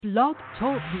Blog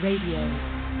Talk Radio.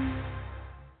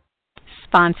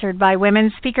 Sponsored by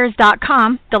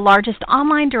WomenSpeakers.com, the largest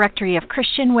online directory of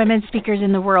Christian women speakers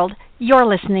in the world. You're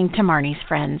listening to Marnie's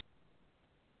Friends.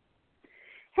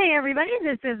 Hey everybody,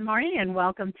 this is Marnie and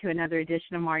welcome to another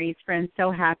edition of Marnie's Friends.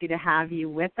 So happy to have you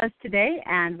with us today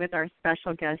and with our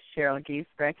special guest Cheryl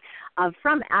Giesbrick of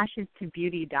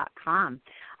FromAshesToBeauty.com.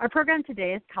 Our program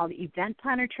today is called Event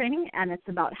Planner Training, and it's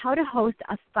about how to host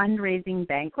a fundraising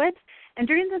banquet. And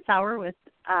during this hour with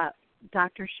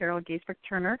Dr. Cheryl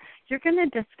Giesbrick-Turner, you're going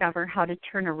to discover how to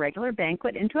turn a regular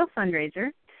banquet into a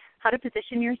fundraiser, how to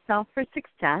position yourself for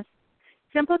success,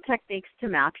 simple techniques to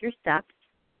map your steps,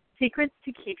 secrets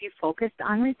to keep you focused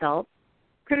on results,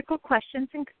 critical questions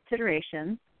and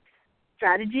considerations,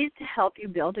 strategies to help you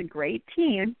build a great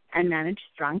team and manage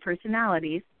strong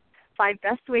personalities, 5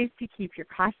 best ways to keep your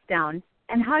costs down,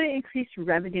 and how to increase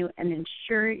revenue and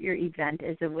ensure your event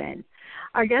is a win.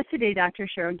 Our guest today, Dr.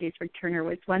 Cheryl Giesbrick-Turner,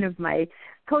 was one of my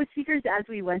co-speakers as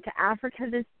we went to Africa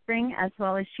this spring, as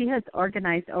well as she has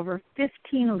organized over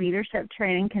 15 leadership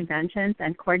training conventions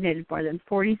and coordinated more than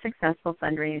 40 successful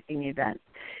fundraising events.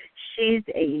 She's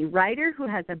a writer who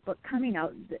has a book coming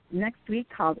out next week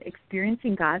called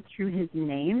Experiencing God Through His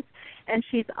Names, and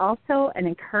she's also an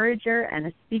encourager and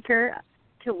a speaker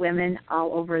to women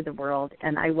all over the world.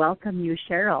 And I welcome you,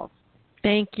 Cheryl.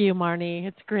 Thank you, Marnie.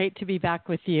 It's great to be back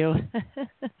with you.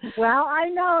 Well, I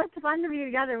know it's fun to be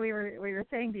together. We were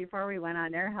saying before we went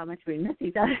on air how much we miss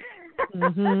each other.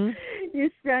 Mm-hmm.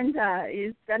 You spent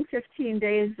 15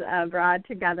 days abroad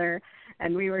together,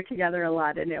 and we were together a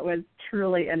lot, and it was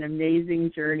truly an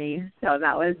amazing journey. So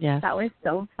that was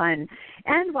so fun.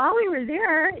 And while we were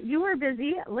there, you were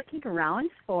busy looking around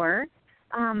for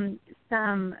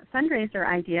some fundraiser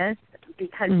ideas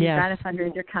because you've got a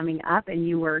fundraiser coming up, and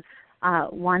you were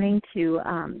wanting to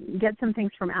get some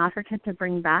things from Africa to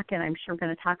bring back, and I'm sure we're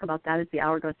going to talk about that as the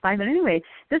hour goes by. But anyway,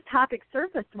 this topic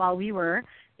surfaced while we were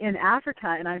in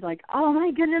Africa, and I was like, oh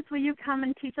my goodness, will you come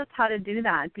and teach us how to do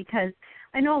that? Because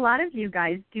I know a lot of you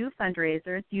guys do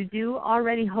fundraisers. You do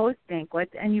already host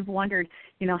banquets, and you've wondered,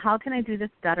 how can I do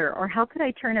this better? Or how could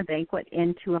I turn a banquet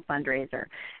into a fundraiser?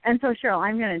 And so, Cheryl,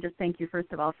 I'm going to just thank you,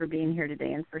 first of all, for being here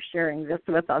today and for sharing this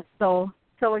with us. So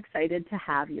excited to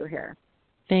have you here.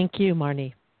 Thank you,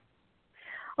 Marnie.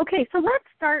 Okay, so let's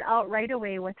start out right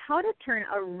away with how to turn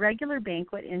a regular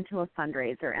banquet into a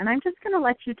fundraiser. And I'm just going to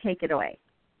let you take it away.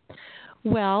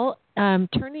 Well,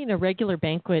 turning a regular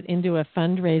banquet into a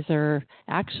fundraiser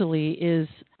actually is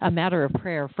a matter of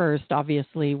prayer first.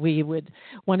 Obviously, we would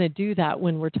want to do that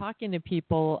when we're talking to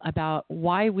people about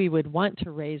why we would want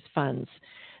to raise funds.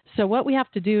 So what we have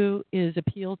to do is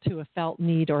appeal to a felt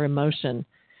need or emotion.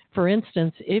 For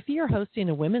instance, if you're hosting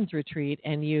a women's retreat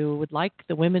and you would like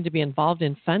the women to be involved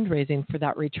in fundraising for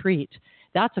that retreat,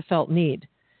 that's a felt need.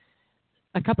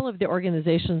 A couple of the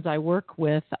organizations I work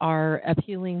with are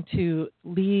appealing to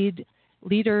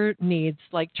leader needs,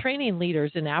 like training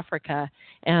leaders in Africa.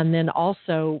 And then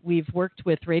also we've worked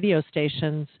with radio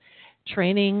stations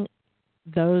training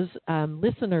those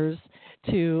listeners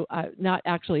to, not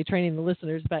actually training the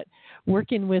listeners, but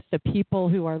working with the people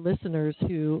who are listeners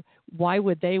who, why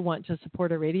would they want to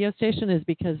support a radio station is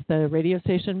because the radio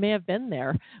station may have been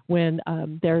there when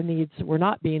their needs were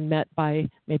not being met by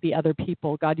maybe other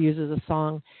people. God uses a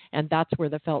song, and that's where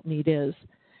the felt need is.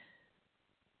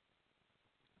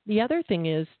 The other thing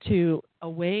is a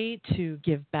way to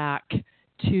give back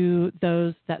to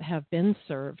those that have been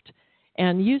served,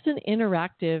 and use an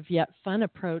interactive yet fun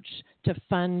approach to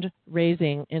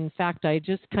fundraising. In fact, I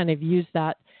just kind of use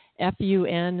that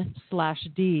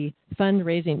FUN/D,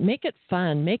 fundraising. Make it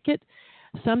fun. Make it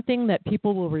something that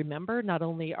people will remember. Not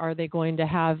only are they going to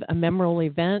have a memorable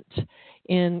event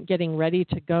in getting ready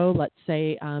to go, let's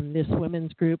say this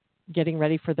women's group getting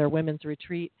ready for their women's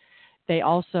retreat, they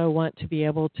also want to be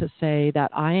able to say that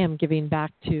I am giving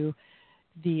back to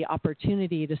the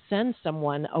opportunity to send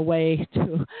someone away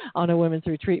on a women's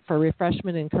retreat for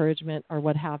refreshment, encouragement, or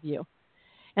what have you.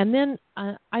 And then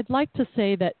I'd like to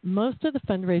say that most of the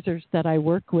fundraisers that I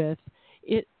work with,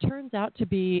 it turns out to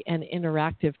be an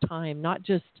interactive time, not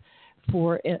just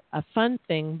for a fun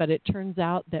thing, but it turns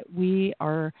out that we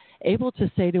are able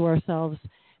to say to ourselves,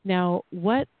 now,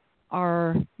 what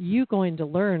are you going to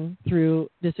learn through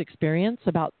this experience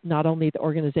about not only the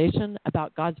organization,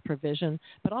 about God's provision,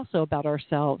 but also about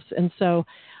ourselves? And so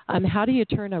how do you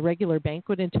turn a regular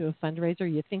banquet into a fundraiser?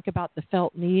 You think about the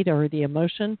felt need or the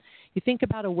emotion. You think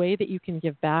about a way that you can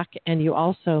give back, and you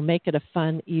also make it a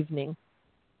fun evening.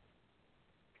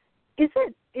 Is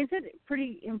it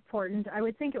pretty important? I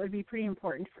would think it would be pretty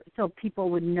important so people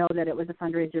would know that it was a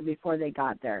fundraiser before they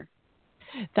got there.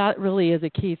 that really is a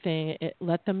key thing.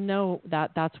 Let them know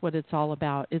that that's what it's all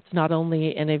about. It's not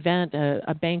only an event,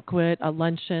 a banquet, a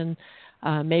luncheon,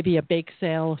 maybe a bake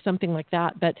sale, something like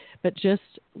that, but just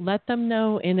let them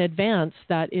know in advance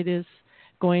that it is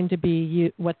going to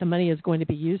be what the money is going to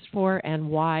be used for and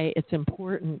why it's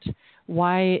important,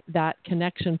 why that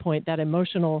connection point, that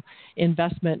emotional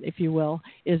investment, if you will,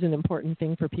 is an important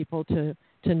thing for people to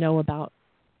know about.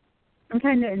 I'm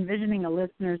kind of envisioning a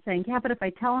listener saying, yeah, but if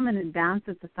I tell them in advance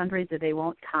it's a fundraiser, they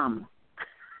won't come.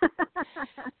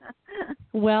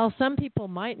 Well, some people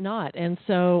might not. And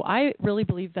so I really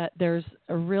believe that there's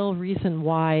a real reason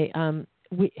why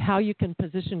how you can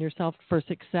position yourself for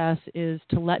success is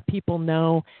to let people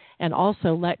know and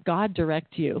also let God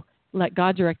direct you. Let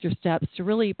God direct your steps to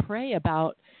really pray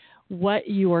about what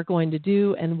you are going to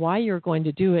do and why you're going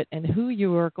to do it and who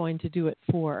you are going to do it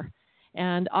for.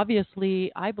 And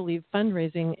obviously, I believe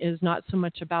fundraising is not so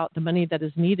much about the money that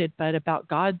is needed, but about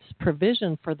God's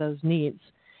provision for those needs.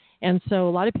 And so a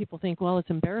lot of people think, well, it's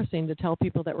embarrassing to tell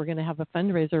people that we're going to have a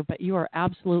fundraiser, but you are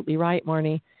absolutely right,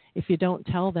 Marnie. If you don't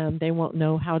tell them, they won't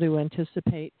know how to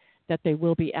anticipate that they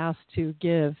will be asked to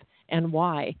give and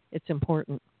why it's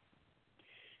important.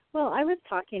 Well, I was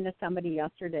talking to somebody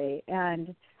yesterday,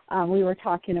 and we were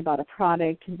talking about a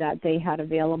product that they had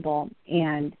available,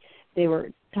 and they were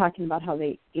talking about how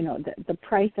they, the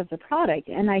price of the product.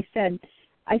 And I said,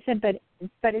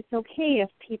 but it's okay if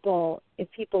people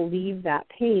leave that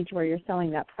page where you're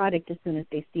selling that product as soon as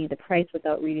they see the price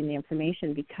without reading the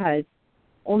information, because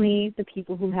only the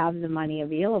people who have the money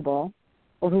available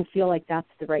or who feel like that's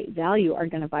the right value are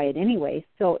going to buy it anyway.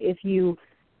 So if you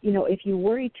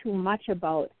worry too much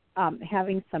about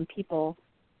having some people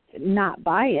not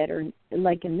buy it, or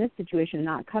like in this situation,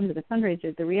 not come to the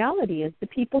fundraiser, the reality is the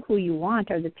people who you want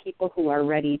are the people who are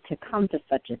ready to come to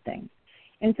such a thing.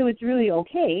 And so it's really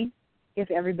okay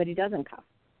if everybody doesn't come.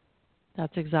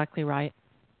 That's exactly right.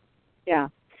 Yeah.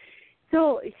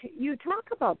 So you talk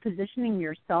about positioning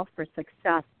yourself for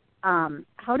success.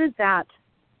 How does that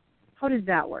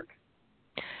work?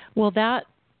 Well, that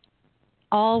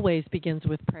always begins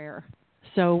with prayer.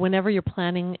 So whenever you're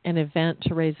planning an event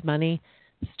to raise money,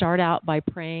 start out by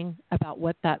praying about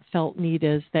what that felt need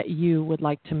is that you would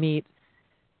like to meet.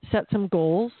 Set some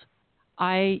goals.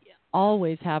 I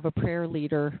always have a prayer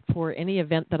leader for any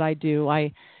event that I do.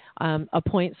 I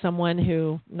appoint someone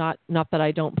who, not that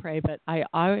I don't pray, but I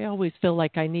always feel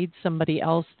like I need somebody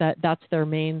else that's their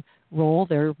main role,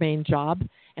 their main job.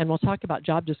 And we'll talk about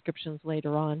job descriptions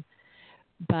later on.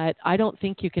 But I don't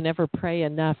think you can ever pray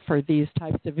enough for these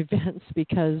types of events,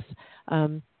 because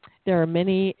there are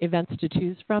many events to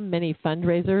choose from, many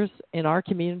fundraisers. In our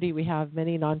community, we have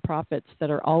many nonprofits that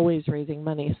are always raising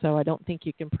money. So I don't think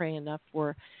you can pray enough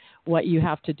for what you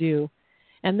have to do.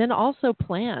 And then also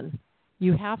plan.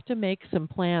 You have to make some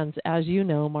plans. As you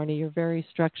know, Marnie, you're a very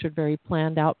structured, very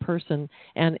planned out person.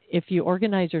 And if you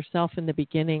organize yourself in the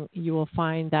beginning, you will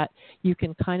find that you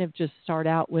can kind of just start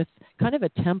out with kind of a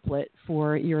template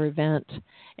for your event.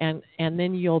 And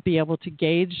then you'll be able to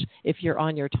gauge if you're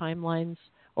on your timelines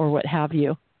or what have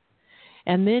you.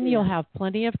 And then you'll have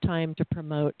plenty of time to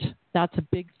promote. That's a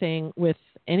big thing with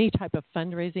any type of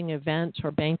fundraising event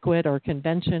or banquet or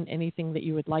convention, anything that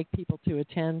you would like people to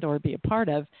attend or be a part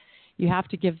of. You have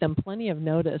to give them plenty of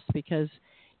notice, because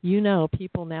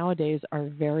people nowadays are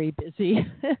very busy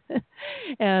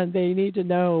and they need to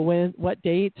know what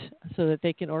date so that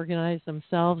they can organize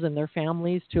themselves and their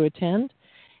families to attend,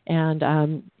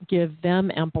 and give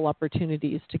them ample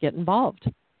opportunities to get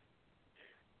involved.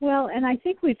 Well, and I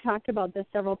think we've talked about this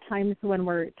several times when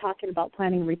we're talking about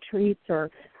planning retreats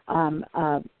or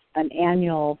an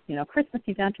annual, Christmas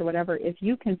event or whatever. If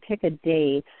you can pick a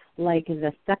day like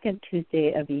the second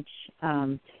Tuesday of each,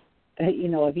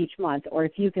 of each month, or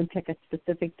if you can pick a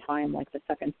specific time like the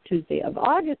second Tuesday of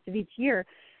August of each year,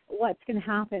 what's going to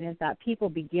happen is that people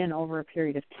begin over a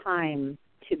period of time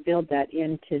to build that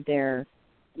into their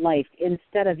life,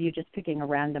 instead of you just picking a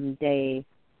random day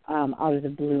out of the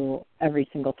blue every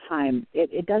single time.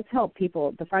 It does help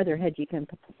people. The farther ahead you can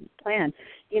plan,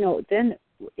 then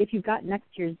if you've got next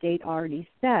year's date already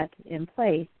set in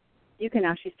place, you can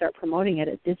actually start promoting it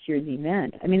at this year's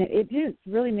event. I mean, it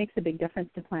really makes a big difference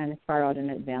to plan as far out in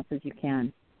advance as you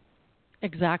can.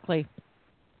 Exactly.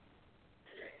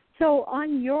 So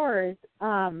on yours,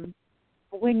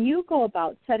 when you go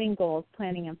about setting goals,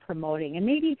 planning, and promoting, and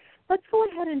maybe let's go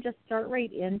ahead and just start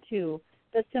right into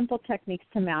the simple techniques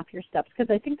to map your steps,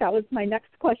 because I think that was my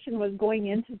next question, was going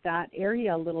into that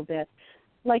area a little bit.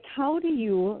 Like, how do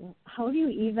you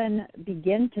even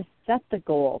begin to set the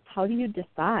goals? How do you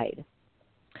decide?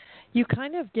 You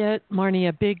kind of get, Marnie,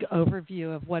 a big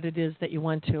overview of what it is that you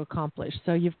want to accomplish.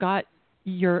 So you've got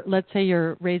let's say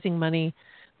you're raising money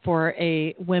for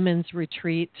a women's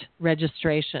retreat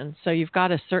registration. So you've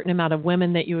got a certain amount of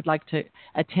women that you would like to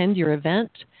attend your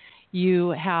event. You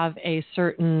have a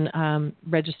certain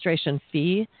registration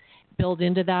fee built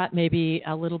into that, maybe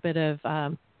a little bit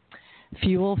of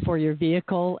fuel for your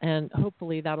vehicle, and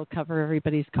hopefully that'll cover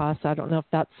everybody's costs. I don't know if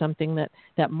that's something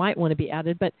that might want to be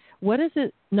added, but what is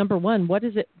it, number one, what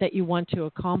is it that you want to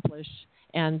accomplish?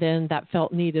 And then that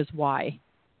felt need is why.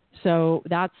 So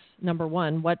that's number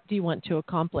one. What do you want to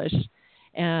accomplish?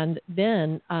 And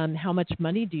then how much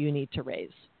money do you need to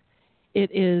raise? It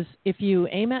is, if you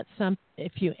aim at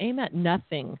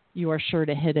nothing, you are sure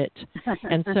to hit it.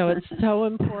 And so it's so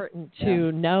important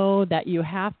to know that you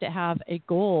have to have a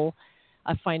goal,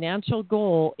 a financial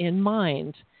goal in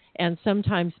mind. And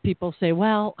sometimes people say,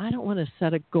 well, I don't want to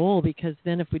set a goal because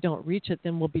then if we don't reach it,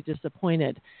 then we'll be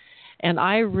disappointed. And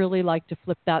I really like to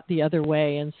flip that the other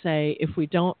way and say, if we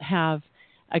don't have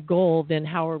a goal, then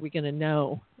how are we going to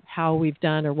know how we've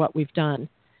done or what we've done?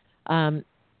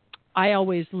 I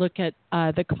always look at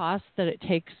the cost that it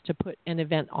takes to put an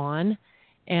event on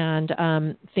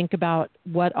and think about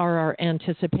what are our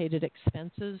anticipated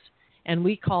expenses. And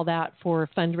we call that, for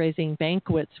fundraising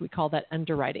banquets, we call that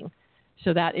underwriting.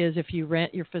 So that is if you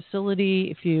rent your facility,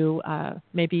 if you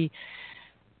maybe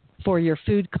for your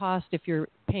food cost, if you're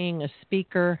paying a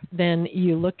speaker, then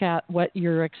you look at what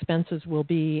your expenses will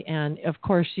be. And, of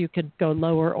course, you could go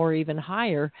lower or even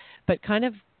higher, but kind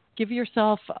of give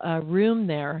yourself room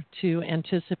there to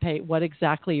anticipate what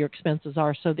exactly your expenses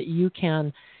are so that you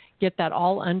can get that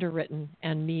all underwritten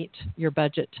and meet your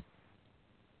budget.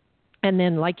 And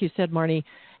then, like you said, Marnie,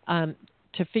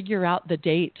 to figure out the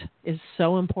date is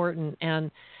so important.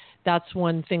 And that's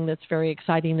one thing that's very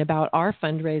exciting about our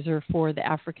fundraiser for the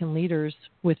African leaders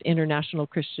with International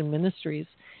Christian Ministries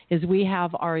is we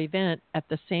have our event at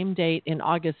the same date in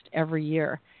August every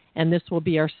year. And this will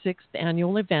be our 6th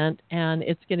annual event, and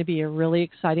it's going to be a really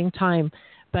exciting time.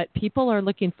 But people are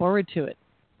looking forward to it.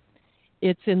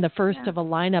 It's in the first of a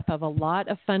lineup of a lot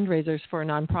of fundraisers for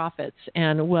nonprofits.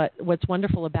 And what's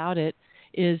wonderful about it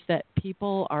is that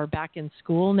people are back in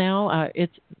school now.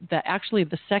 It's actually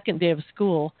the second day of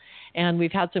school, and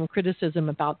we've had some criticism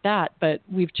about that. But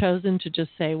we've chosen to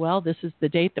just say, well, this is the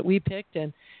date that we picked,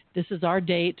 and this is our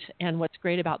date. And what's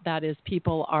great about that is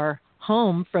people are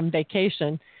home from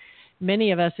vacation.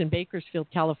 Many of us in Bakersfield,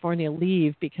 California,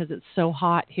 leave because it's so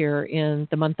hot here in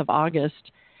the month of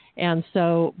August. And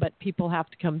so, but people have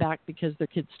to come back because their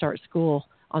kids start school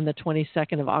on the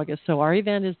 22nd of August. So our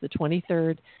event is the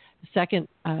 23rd, second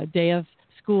day of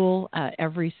school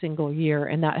every single year,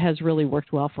 and that has really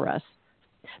worked well for us.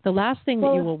 The last thing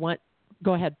that you will want,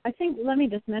 go ahead. I think, let me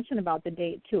just mention about the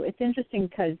date, too. It's interesting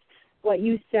because what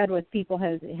you said was people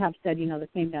have said, the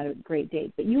same, not a great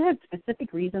date, but you had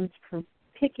specific reasons for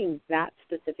picking that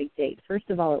specific date. First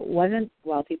of all, it wasn't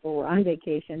while people were on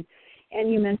vacation.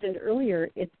 And you mentioned earlier,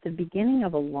 it's the beginning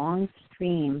of a long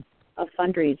stream of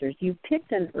fundraisers. You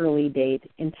picked an early date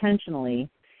intentionally,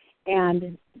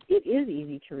 and it is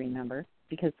easy to remember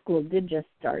because school did just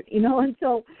start, and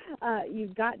so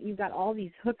you've got all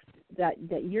these hooks that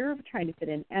you're trying to fit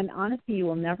in. And honestly, you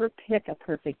will never pick a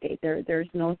perfect date. There's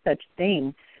no such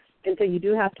thing. And so you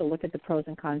do have to look at the pros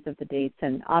and cons of the dates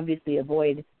and obviously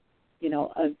avoid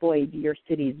your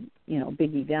city's,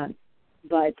 big event.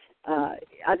 But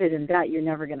other than that, you're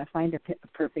never going to find a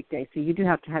perfect day. So you do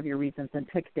have to have your reasons and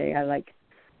pick a day. I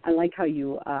like how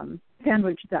you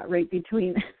sandwiched that right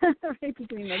between those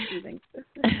two things.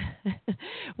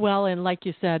 Well, and like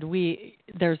you said,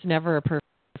 there's never a perfect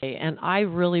day, and I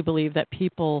really believe that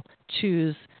people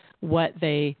choose what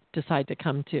they decide to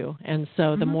come to. And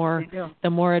so the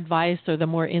more advice or the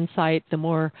more insight, the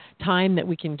more time that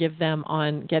we can give them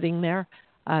on getting there,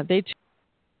 they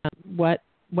choose what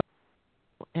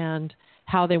and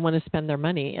how they want to spend their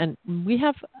money. And we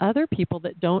have other people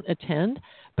that don't attend,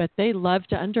 but they love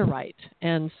to underwrite.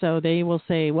 And so they will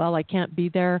say, well, I can't be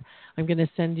there. I'm going to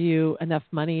send you enough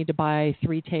money to buy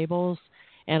 3 tables.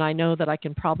 And I know that I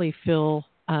can probably fill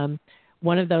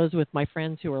one of those with my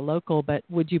friends who are local, but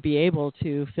would you be able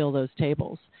to fill those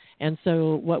tables? And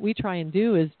so what we try and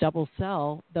do is double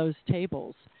sell those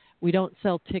tables. We don't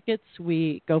sell tickets.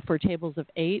 We go for tables of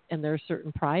 8, and they're a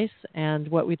certain price. And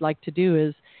what we'd like to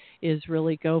do is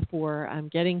really go for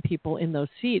getting people in those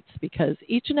seats, because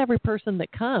each and every person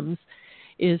that comes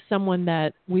is someone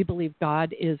that we believe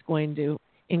God is going to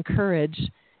encourage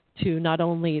to not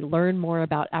only learn more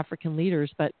about African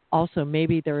leaders, but also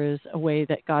maybe there is a way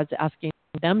that God's asking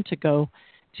them to go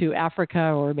to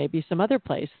Africa or maybe some other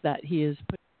place that he is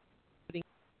putting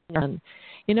And,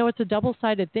 it's a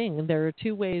double-sided thing. There are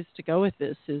two ways to go with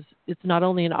this. It's not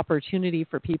only an opportunity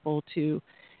for people to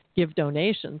give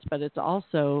donations, but it's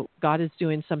also God is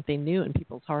doing something new in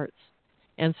people's hearts.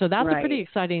 And so that's a pretty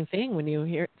exciting thing when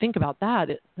you think about that.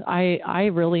 I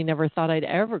really never thought I'd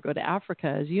ever go to Africa,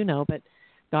 as you know, but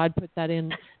God put that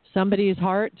in somebody's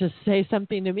heart to say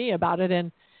something to me about it,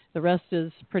 and the rest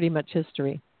is pretty much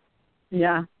history.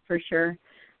 Yeah, for sure.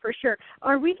 For sure.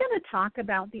 Are we going to talk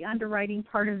about the underwriting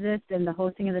part of this and the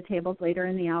hosting of the tables later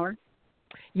in the hour?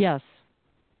 Yes.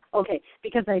 Okay,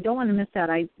 because I don't want to miss that.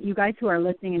 You guys who are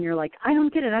listening and you're like, I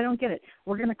don't get it.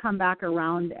 We're going to come back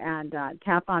around and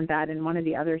tap on that in one of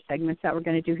the other segments that we're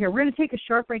going to do here. We're going to take a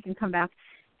short break and come back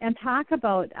and talk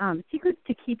about secrets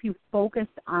to keep you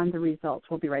focused on the results.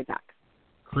 We'll be right back.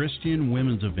 Christian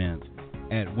Women's Events.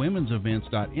 At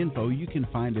womensevents.info, you can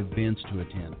find events to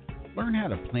attend. Learn how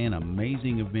to plan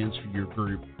amazing events for your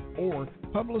group or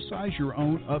publicize your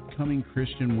own upcoming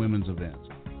Christian women's events.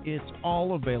 It's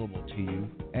all available to you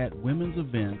at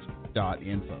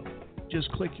womensevents.info. Just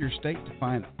click your state to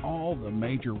find all the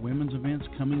major women's events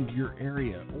coming to your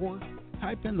area, or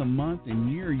type in the month and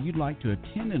year you'd like to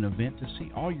attend an event to see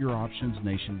all your options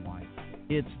nationwide.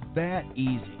 It's that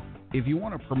easy. If you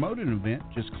want to promote an event,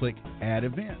 just click Add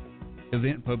Event.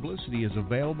 Event publicity is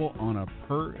available on a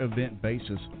per-event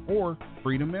basis or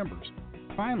free to members.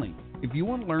 Finally, if you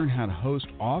want to learn how to host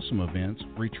awesome events,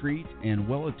 retreats, and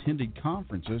well-attended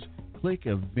conferences, click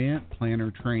Event Planner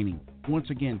Training. Once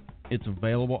again, it's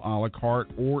available a la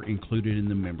carte or included in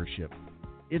the membership.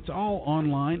 It's all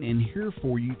online and here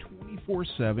for you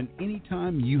 24/7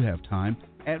 anytime you have time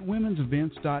at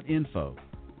womensevents.info.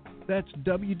 That's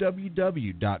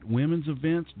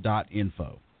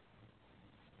www.womensevents.info.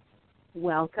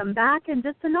 Welcome back. And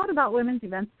just a note about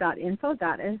womensevents.info,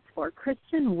 that is for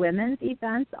Christian women's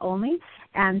events only.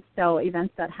 And so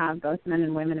events that have both men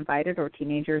and women invited or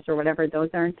teenagers or whatever, those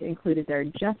aren't included there.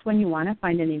 Just when you want to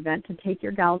find an event to take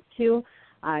your gals to,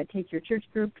 take your church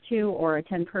group to, or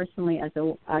attend personally as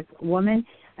a woman,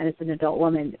 and as an adult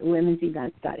woman,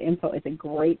 womensevents.info is a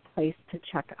great place to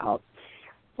check out.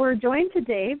 We're joined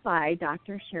today by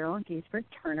Dr. Cheryl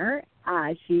Gaisford-Turner.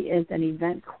 She is an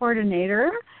event coordinator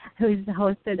who's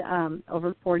hosted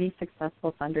over 40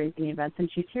 successful fundraising events, and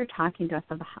she's here talking to us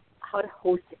about how to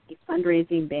host a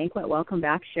fundraising banquet. Welcome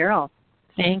back, Cheryl.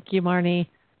 Thank you, Marnie.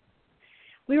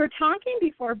 We were talking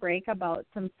before break about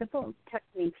some simple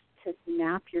techniques to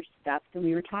snap your steps, and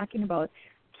we were talking about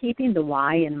keeping the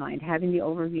why in mind, having the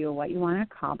overview of what you want to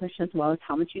accomplish as well as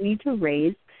how much you need to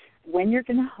raise, when you're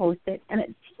going to host it. And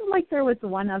it seemed like there was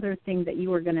one other thing that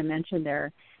you were going to mention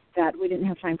there that we didn't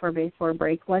have time for before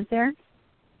break. Was there?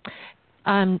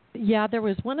 Yeah, there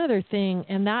was one other thing,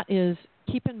 and that is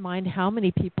keep in mind how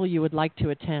many people you would like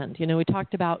to attend. We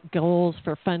talked about goals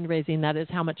for fundraising, that is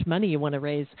how much money you want to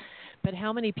raise, but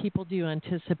how many people do you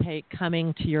anticipate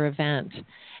coming to your event?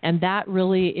 And that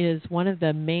really is one of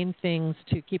the main things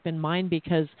to keep in mind,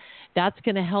 because that's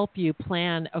going to help you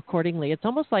plan accordingly. It's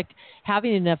almost like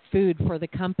having enough food for the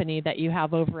company that you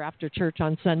have over after church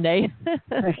on Sunday.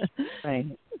 Right.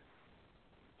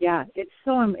 Yeah, it's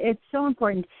so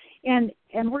important. And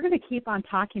we're going to keep on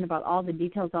talking about all the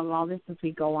details of all this as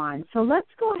we go on. So let's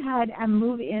go ahead and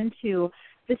move into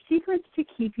the secrets to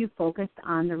keep you focused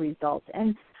on the results.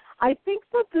 And I think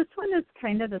that this one is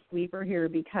kind of the sleeper here,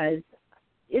 because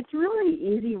it's really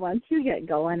easy once you get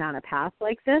going on a path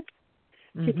like this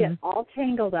to get all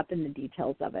tangled up in the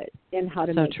details of it and how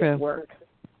to make it work.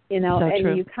 And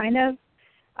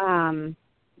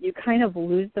you kind of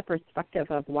lose the perspective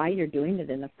of why you're doing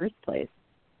it in the first place.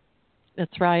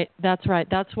 That's right. That's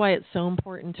why it's so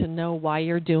important to know why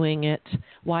you're doing it.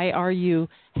 Why are you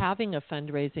having a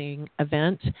fundraising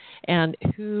event, and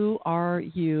who are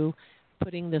you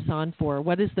putting this on for?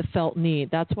 What is the felt need?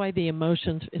 That's why the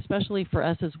emotions, especially for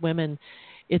us as women,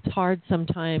 it's hard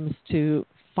sometimes to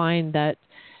find that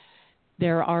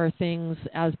there are things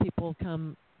as people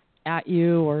come at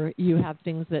you, or you have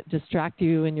things that distract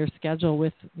you in your schedule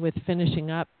with finishing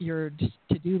up your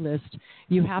to-do list.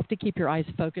 You have to keep your eyes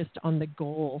focused on the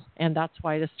goal, and that's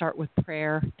why to start with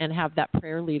prayer and have that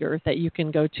prayer leader that you can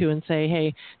go to and say,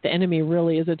 hey, the enemy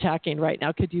really is attacking right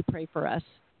now. Could you pray for us?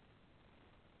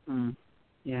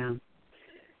 Yeah.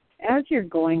 As you're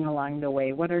going along the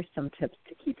way, what are some tips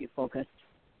to keep you focused?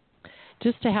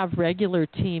 Just to have regular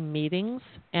team meetings,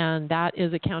 and that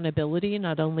is accountability,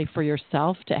 not only for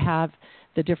yourself, to have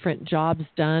the different jobs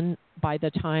done by the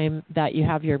time that you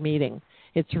have your meeting.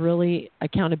 It's really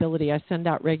accountability. I send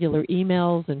out regular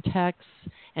emails and texts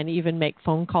and even make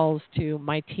phone calls to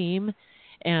my team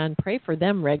and pray for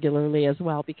them regularly as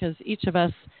well, because each of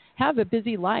us have a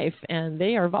busy life, and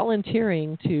they are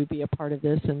volunteering to be a part of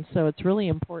this. And so it's really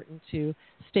important to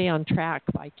stay on track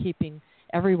by keeping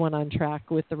everyone on track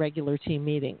with the regular team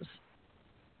meetings.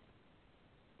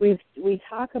 We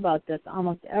talk about this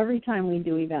almost every time we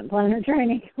do event planner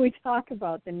training. We talk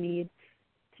about the need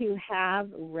to have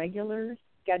regular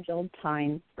scheduled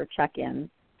times for check-ins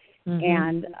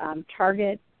and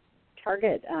target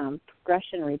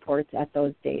progression reports at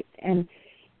those dates. And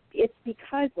it's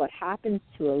because what happens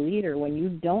to a leader when you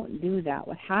don't do that,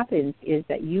 what happens is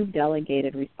that you've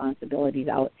delegated responsibilities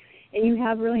out, and you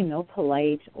have really no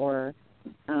polite or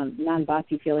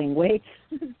non-bossy feeling way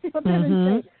to step in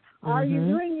and say, are you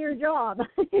doing your job?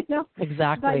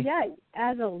 Exactly. But yet,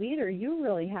 as a leader, you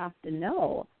really have to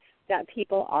know that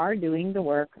people are doing the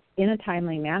work in a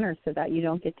timely manner so that you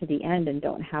don't get to the end and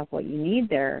don't have what you need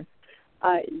there.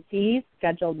 These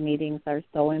scheduled meetings are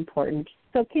so important.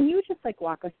 So can you just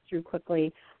walk us through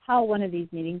quickly how one of these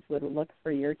meetings would look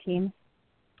for your team?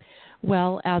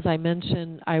 Well, as I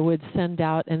mentioned, I would send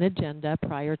out an agenda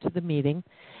prior to the meeting,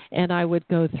 and I would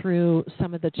go through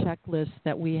some of the checklists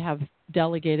that we have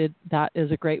delegated, that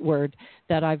is a great word,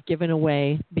 that I've given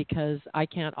away because I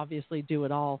can't obviously do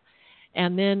it all.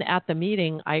 And then at the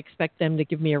meeting, I expect them to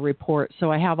give me a report.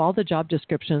 So I have all the job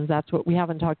descriptions. That's what we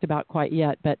haven't talked about quite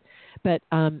yet, but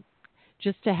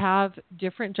just to have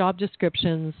different job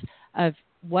descriptions of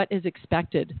what is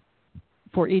expected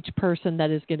for each person that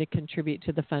is going to contribute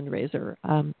to the fundraiser.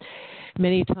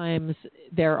 Many times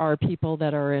there are people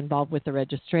that are involved with the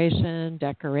registration,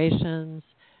 decorations,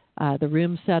 the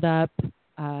room setup.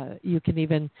 You can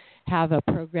even have a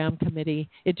program committee.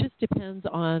 It just depends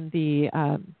on the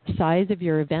size of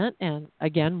your event and,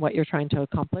 again, what you're trying to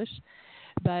accomplish.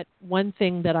 But one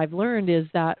thing that I've learned is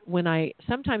that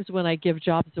sometimes when I give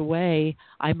jobs away,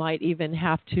 I might even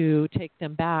have to take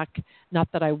them back. Not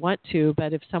that I want to,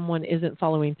 but if someone isn't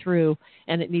following through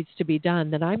and it needs to be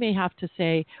done, then I may have to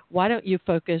say, why don't you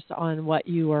focus on what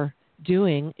you are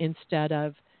doing instead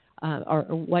of, or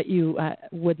what you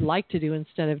would like to do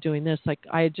instead of doing this. Like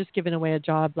I had just given away a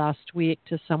job last week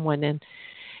to someone,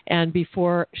 and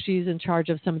before she's in charge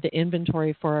of some of the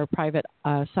inventory for our private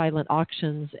silent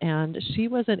auctions, and she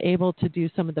wasn't able to do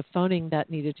some of the phoning that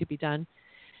needed to be done.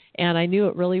 And I knew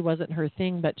it really wasn't her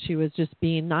thing, but she was just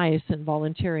being nice and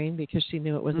volunteering because she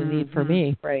knew it was a need for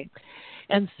me. Right.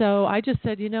 And so I just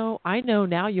said, I know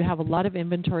now you have a lot of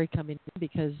inventory coming in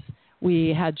because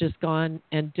we had just gone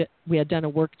and we had done a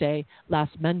work day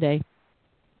last Monday.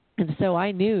 And so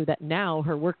I knew that now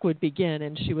her work would begin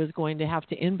and she was going to have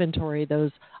to inventory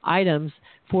those items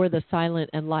for the silent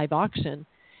and live auction.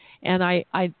 And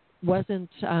I wasn't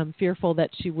fearful that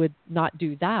she would not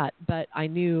do that, but I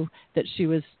knew that she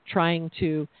was trying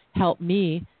to help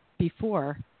me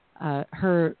before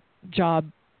her job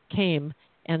came.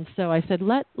 And so I said,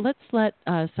 let's let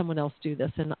someone else do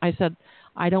this. And I said,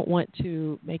 I don't want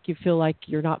to make you feel like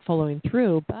you're not following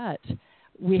through, but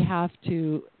we have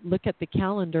to look at the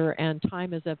calendar and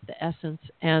time is of the essence,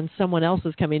 and someone else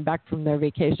is coming back from their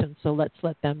vacation, so let's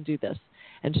let them do this.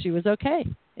 And she was okay.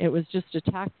 It was just a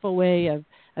tactful way of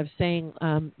saying,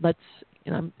 I'm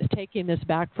taking this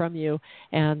back from you.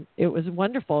 And it was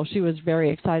wonderful. She was very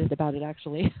excited about it,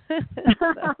 actually.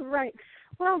 Right.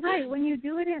 Well, right. When you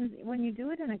do it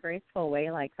in a graceful way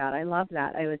like that, I love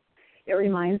that. It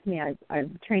reminds me,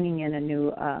 I'm training in a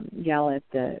new gal at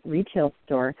the retail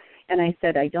store, and I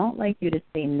said, I don't like you to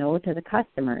say no to the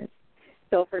customers.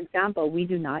 So, for example, we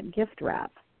do not gift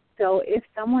wrap. So if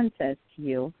someone says to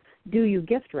you, do you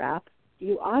gift wrap,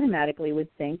 you automatically would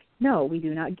think, no, we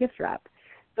do not gift wrap.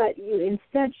 But you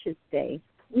instead should say,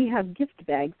 we have gift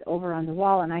bags over on the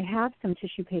wall, and I have some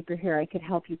tissue paper here. I could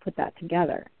help you put that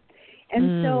together.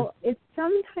 And so it's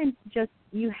sometimes just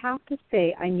you have to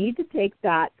say, I need to take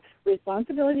that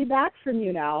responsibility back from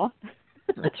you now.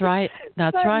 That's right.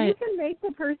 That's but right. You can make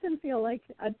the person feel like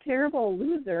a terrible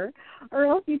loser, or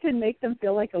else you can make them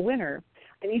feel like a winner.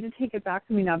 I need to take it back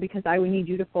from you now because I would need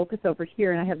you to focus over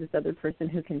here, and I have this other person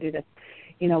who can do this.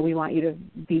 We want you to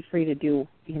be free to do,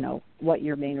 what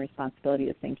your main responsibility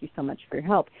is. Thank you so much for your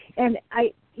help. And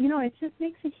it just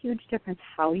makes a huge difference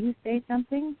how you say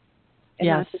something, and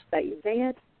yes. not just that you say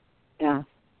it. Yeah.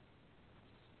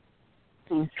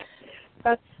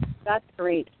 That's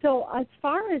great. So as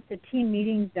far as the team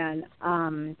meetings then,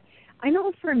 I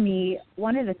know for me,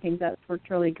 one of the things that's worked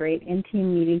really great in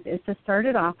team meetings is to start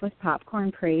it off with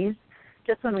popcorn praise,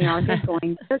 just when we all get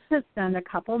going, just to spend a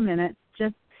couple minutes,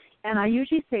 and I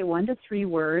usually say 1 to 3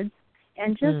 words,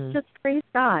 and just praise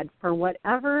God for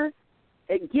whatever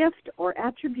gift or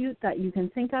attribute that you can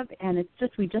think of, and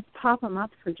we just pop them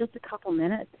up for just a couple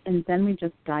minutes, and then we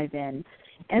just dive in.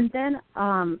 And then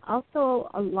also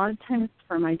a lot of times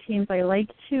for my teams, I like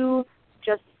to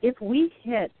just, if we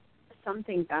hit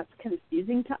something that's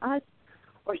confusing to us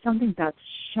or something that's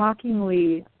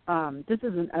shockingly, this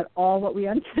isn't at all what we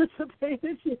anticipated,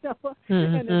 and it's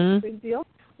a big deal,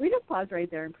 we just pause right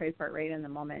there and pray for it right in the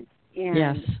moment. And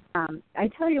yes. I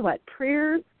tell you what,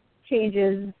 prayer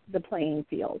changes the playing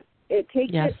field. It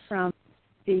takes it from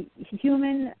the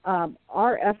human,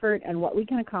 our effort and what we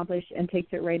can accomplish, and takes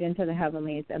it right into the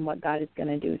heavenlies and what God is going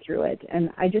to do through it. And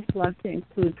I just love to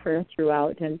include prayer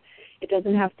throughout. And it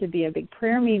doesn't have to be a big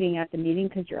prayer meeting at the meeting,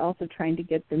 because you're also trying to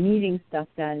get the meeting stuff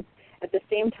done. At the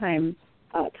same time,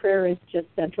 prayer is just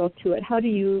central to it. How do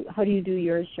you do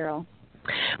yours, Cheryl?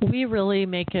 We really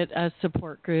make it a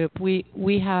support group.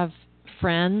 We have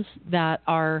friends that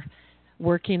are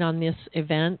working on this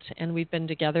event, and we've been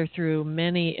together through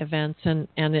many events, and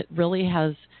it really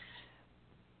has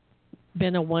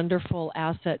been a wonderful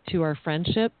asset to our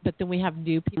friendship. But then we have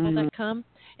new people that come,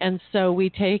 and so we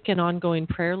take an ongoing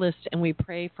prayer list and we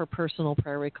pray for personal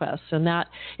prayer requests. And that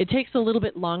it takes a little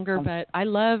bit longer, but I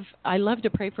love to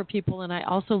pray for people, and I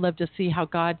also love to see how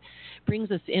God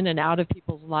brings us in and out of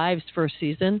people's lives for a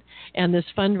season. And this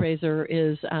fundraiser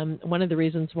is one of the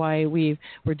reasons why we're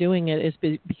doing it is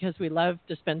because we love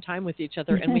to spend time with each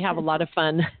other, and we have a lot of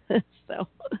fun. So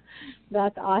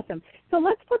that's awesome. So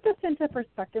let's put this into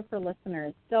perspective for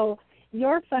listeners. So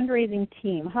your fundraising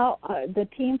team, the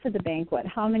team for the banquet,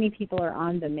 how many people are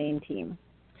on the main team?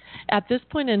 At this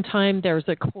point in time, there's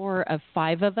a core of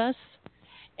 5 of us.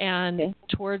 And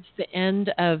towards the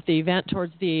end of the event,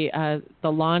 towards the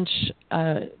launch,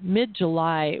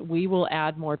 mid-July, we will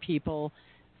add more people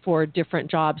for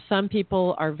different jobs. Some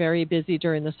people are very busy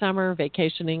during the summer,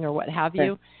 vacationing or what have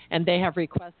you, and they have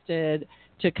requested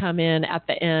to come in at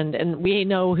the end. And we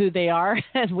know who they are,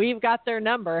 and we've got their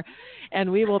number,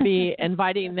 and we will be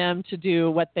inviting them to do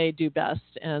what they do best.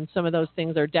 And some of those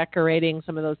things are decorating.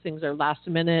 Some of those things are last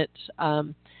minute.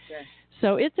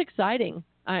 So it's exciting.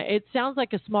 It sounds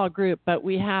like a small group, but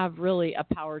we have really a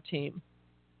power team.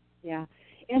 Yeah.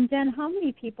 And then how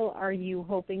many people are you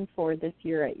hoping for this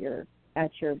year at your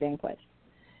banquet?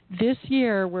 This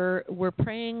year we're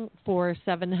praying for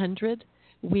 700.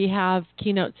 We have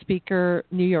keynote speaker,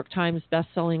 New York Times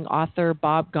bestselling author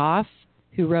Bob Goff,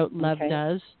 who wrote Love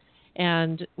Does.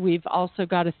 And we've also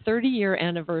got a 30-year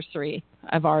anniversary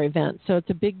of our event. So it's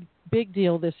a big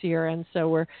deal this year. And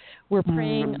so we're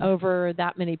praying over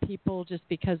that many people just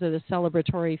because of the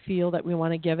celebratory feel that we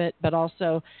want to give it. But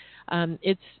also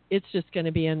it's just going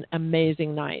to be an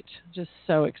amazing night. Just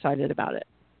so excited about it.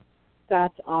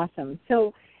 That's awesome.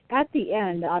 So at the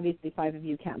end, obviously 5 of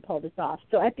you can't pull this off.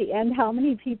 So at the end, how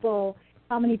many people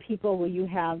will you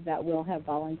have that will have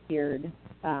volunteered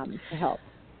to help?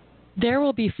 There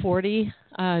will be 40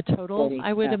 total, 40,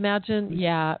 I would imagine.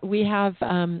 Yeah, we have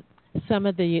some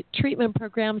of the treatment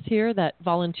programs here that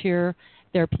volunteer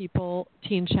their people,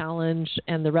 Teen Challenge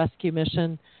and the Rescue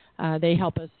Mission. They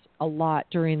help us a lot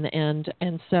during the end.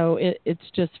 And so it's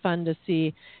just fun to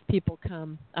see people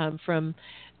come from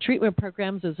treatment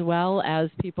programs as well as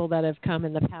people that have come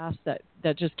in the past that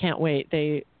just can't wait.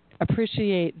 They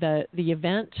appreciate the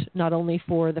event, not only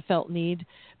for the felt need,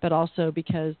 but also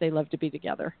because they love to be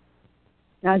together.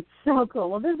 That's so cool.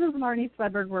 Well, this is Marnie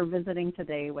Swedberg. We're visiting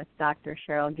today with Dr.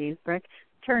 Cheryl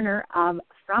Gaisbrick-Turner of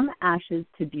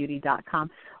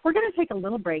FromAshesToBeauty.com. We're going to take a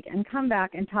little break and come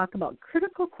back and talk about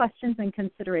critical questions and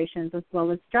considerations as well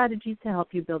as strategies to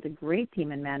help you build a great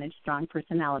team and manage strong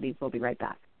personalities. We'll be right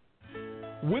back.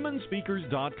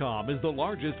 WomenSpeakers.com is the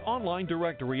largest online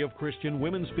directory of Christian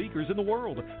women speakers in the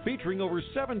world, featuring over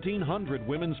 1,700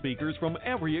 women speakers from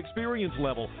every experience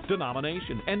level,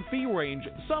 denomination, and fee range,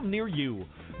 some near you.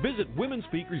 Visit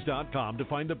WomenSpeakers.com to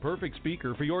find the perfect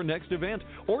speaker for your next event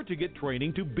or to get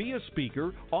training to be a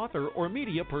speaker, author, or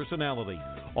media personality.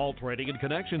 All training and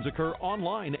connections occur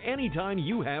online anytime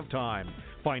you have time.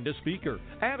 Find a speaker,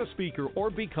 add a speaker,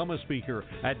 or become a speaker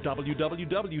at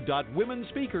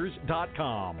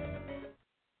www.womenspeakers.com.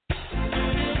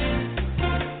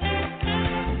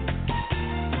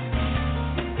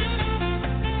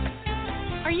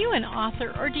 Are you an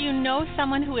author, or do you know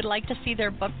someone who would like to see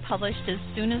their book published as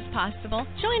soon as possible?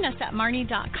 Join us at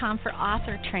Marnie.com for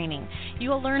author training.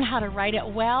 You will learn how to write it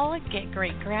well, get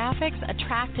great graphics,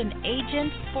 attract an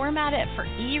agent, format it for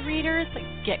e-readers,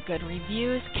 get good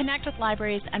reviews, connect with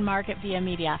libraries, and market via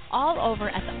media. All over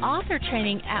at the author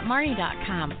training at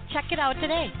Marnie.com. Check it out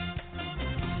today.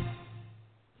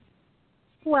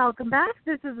 Welcome back.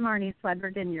 This is Marnie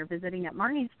Swedberg, and you're visiting at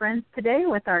Marnie's Friends today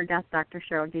with our guest, Dr.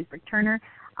 Cheryl Gaisbrick-Turner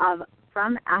of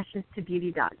from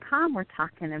AshesToBeauty.com. We're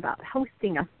talking about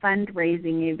hosting a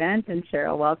fundraising event. And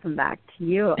Cheryl, welcome back to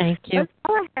you. Thank you. Let's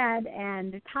go ahead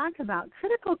and talk about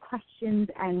critical questions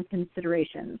and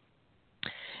considerations.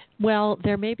 Well,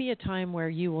 there may be a time where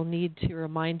you will need to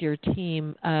remind your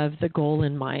team of the goal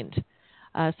in mind.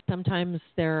 Sometimes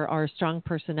there are strong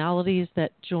personalities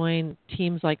that join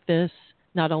teams like this,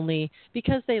 not only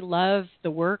because they love the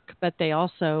work, but they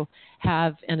also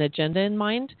have an agenda in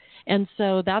mind. And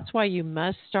so that's why you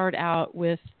must start out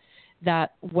with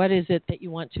that, what is it that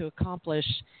you want to accomplish?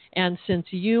 And since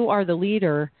you are the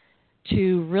leader,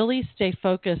 to really stay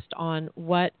focused on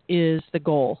what is the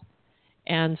goal.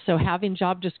 And so having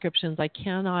job descriptions, I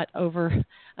cannot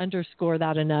underscore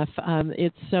that enough.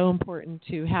 It's so important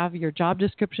to have your job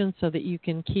description so that you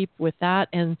can keep with that.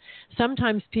 And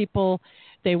sometimes people,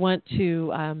 they want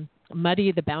to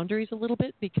muddy the boundaries a little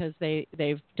bit because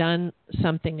they've done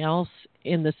something else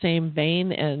in the same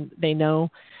vein, and they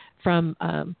know from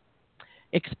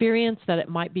experience that it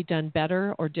might be done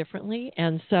better or differently.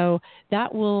 And so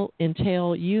that will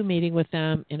entail you meeting with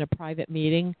them in a private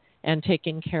meeting and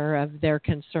taking care of their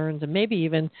concerns, and maybe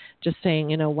even just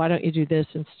saying, why don't you do this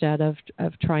instead of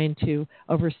trying to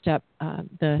overstep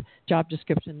the job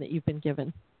description that you've been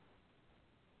given.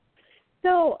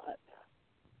 So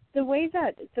the way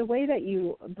that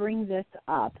you bring this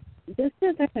up, this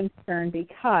is a concern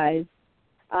because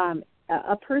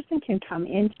a person can come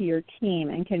into your team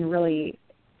and can really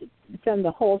send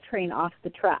the whole train off the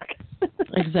track.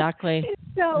 Exactly.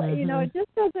 So, it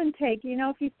just doesn't take,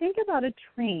 if you think about a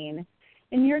train,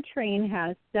 and your train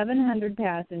has 700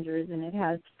 passengers, and it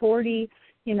has 40,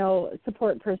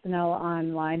 support personnel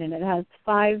online, and it has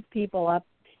 5 people up,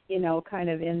 kind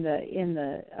of in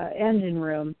the engine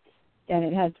room, and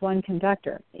it has 1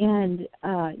 conductor. And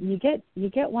you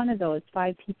get one of those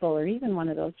 5 people, or even one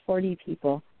of those 40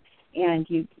 people, and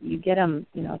you get them,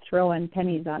 throwing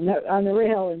pennies on the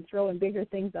rail and throwing bigger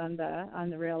things on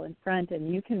the rail in front,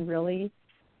 and you can really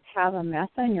have a mess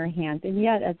on your hands. And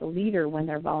yet, as a leader, when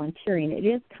they're volunteering, it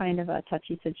is kind of a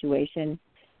touchy situation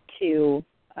to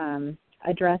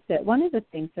address it. One of the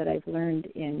things that I've learned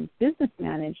in business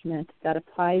management that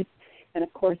applies, and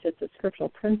of course it's a scriptural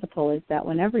principle, is that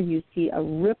whenever you see a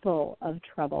ripple of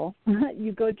trouble,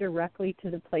 you go directly to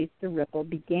the place the ripple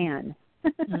began.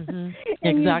 Mm-hmm.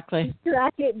 Exactly. You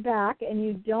track it back, and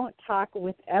you don't talk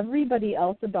with everybody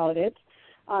else about it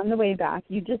on the way back.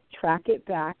 You just track it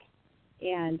back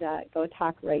and go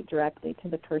talk right directly to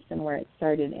the person where it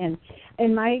started. And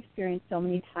in my experience, so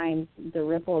many times the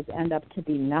ripples end up to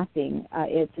be nothing.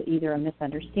 It's either a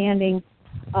misunderstanding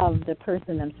of the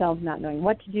person themselves not knowing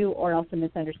what to do, or else a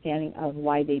misunderstanding of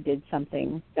why they did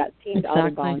something that seemed out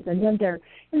of bounds. And then there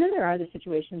are other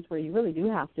situations where you really do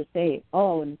have to say,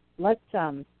 let's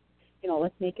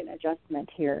make an adjustment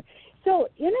here. So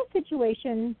in a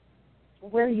situation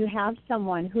where you have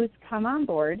someone who's come on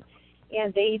board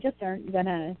and they just aren't going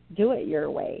to do it your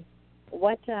way,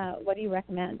 what do you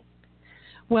recommend?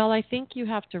 Well, I think you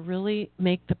have to really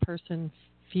make the person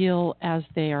feel as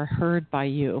they are heard by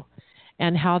you.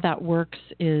 And how that works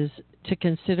is to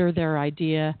consider their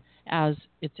idea as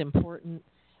it's important,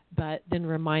 but then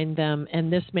remind them,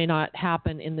 and this may not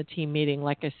happen in the team meeting.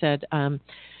 Like I said,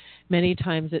 many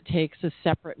times it takes a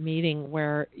separate meeting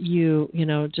where you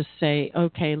just say,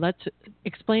 okay, let's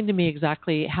explain to me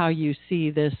exactly how you see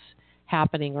this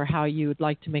happening or how you would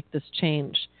like to make this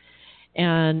change.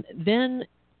 And then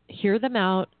hear them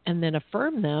out and then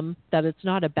affirm them that it's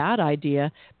not a bad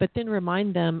idea, but then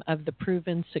remind them of the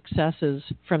proven successes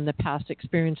from the past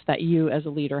experience that you as a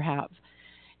leader have.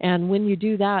 And when you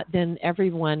do that, then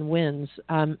everyone wins.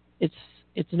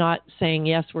 It's not saying,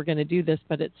 yes, we're going to do this,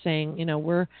 but it's saying,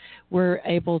 we're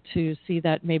able to see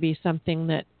that maybe something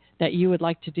that you would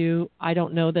like to do. I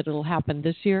don't know that it'll happen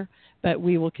this year, but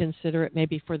we will consider it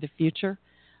maybe for the future.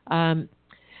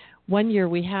 One year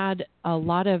we had a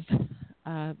lot of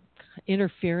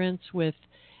interference with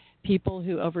people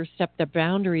who overstepped the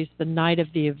boundaries the night of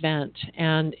the event.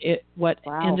 And what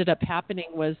ended up happening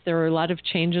was there were a lot of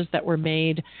changes that were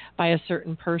made by a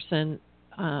certain person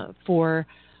for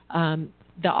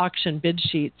the auction bid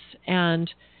sheets.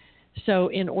 And so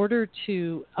in order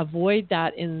to avoid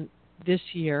that in this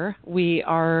year, we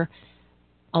are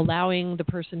allowing the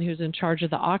person who's in charge of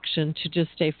the auction to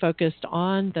just stay focused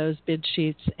on those bid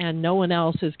sheets, and no one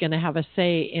else is going to have a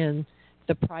say in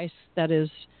the price that is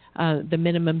the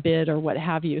minimum bid or what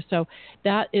have you. So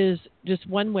that is just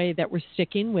one way that we're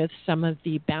sticking with some of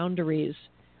the boundaries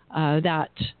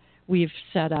that we've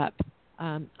set up.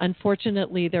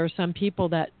 Unfortunately, there are some people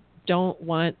that don't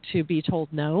want to be told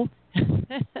no.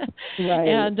 Right.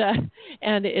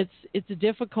 And it's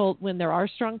difficult when there are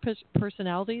strong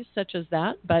personalities such as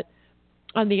that. But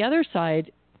on the other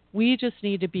side, we just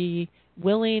need to be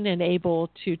willing and able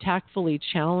to tactfully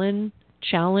challenge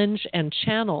and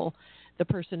channel the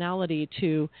personality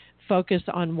to focus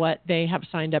on what they have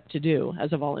signed up to do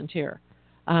as a volunteer.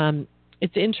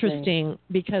 It's interesting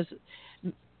because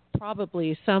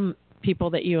probably some people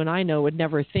that you and I know would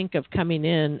never think of coming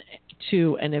in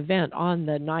to an event on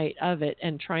the night of it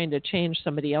and trying to change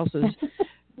somebody else's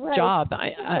job.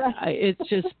 It's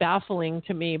just baffling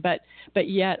to me. But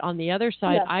yet on the other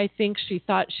side, I think she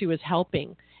thought she was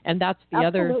helping. And that's the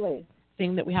other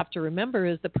thing that we have to remember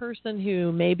is the person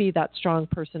who maybe that strong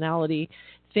personality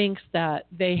thinks that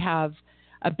they have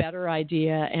a better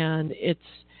idea, and it's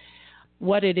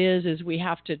what it is we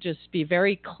have to just be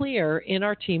very clear in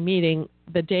our team meeting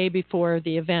the day before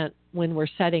the event when we're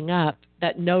setting up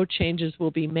that no changes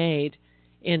will be made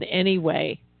in any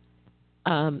way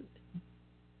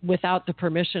without the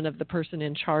permission of the person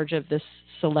in charge of this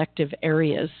selective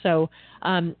areas. So,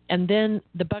 and then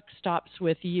the buck stops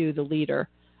with you, the leader.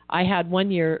 I had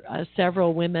one year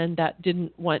several women that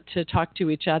didn't want to talk to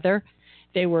each other.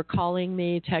 They were calling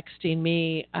me, texting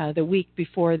me the week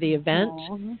before the event,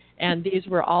 and these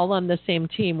were all on the same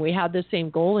team. We had the same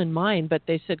goal in mind, but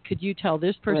they said, could you tell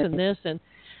this person this?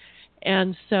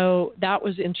 And so that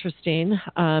was interesting.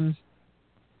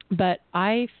 But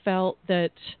I felt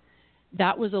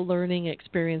that was a learning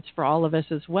experience for all of us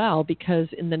as well, because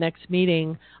in the next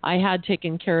meeting, I had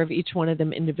taken care of each one of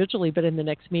them individually, but in the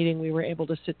next meeting, we were able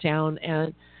to sit down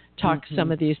and talk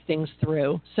some of these things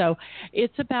through. So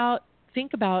it's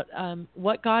think about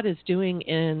what God is doing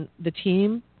in the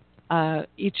team,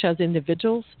 each as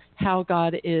individuals, how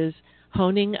God is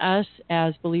honing us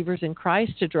as believers in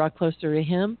Christ to draw closer to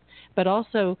Him, but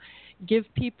also give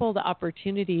people the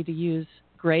opportunity to use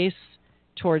grace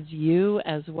towards you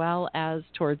as well as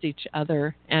towards each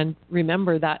other. And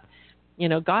remember that,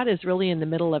 God is really in the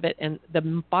middle of it. And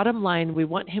the bottom line, we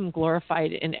want Him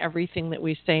glorified in everything that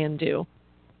we say and do.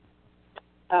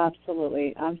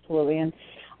 Absolutely. And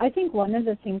I think one of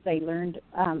the things I learned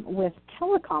with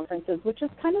teleconferences, which is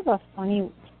kind of a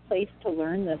funny place to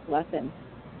learn this lesson,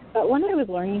 but when I was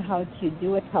learning how to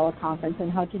do a teleconference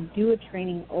and how to do a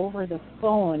training over the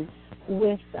phone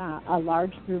with a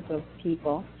large group of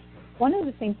people, one of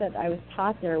the things that I was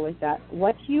taught there was that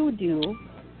what you do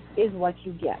is what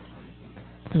you get.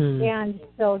 And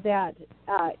so that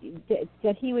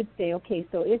he would say, okay,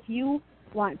 so if you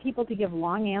want people to give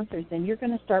long answers, then you're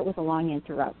going to start with a long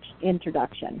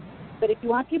introduction. But if you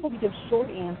want people to give short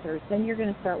answers, then you're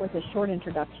going to start with a short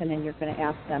introduction, and you're going to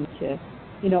ask them to,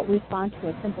 respond to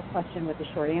a simple question with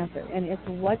a short answer. And it's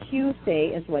what you say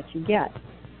is what you get.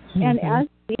 And as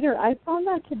a leader, I found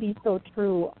that to be so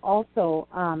true also,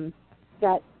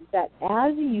 that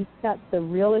as you set the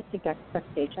realistic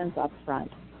expectations up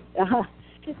front,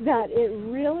 that it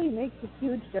really makes a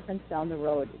huge difference down the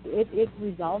road. It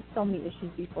resolves so many issues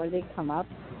before they come up.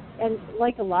 And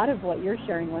like a lot of what you're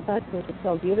sharing with us, which is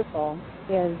so beautiful,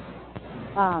 is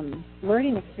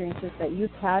learning experiences that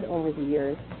you've had over the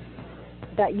years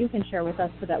that you can share with us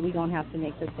so that we don't have to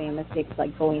make the same mistakes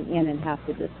like going in and have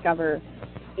to discover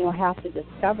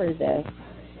this.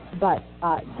 But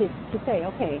to say,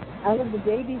 okay, as of the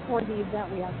day before the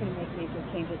event, we have to make major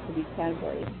changes to these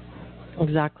categories.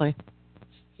 Exactly.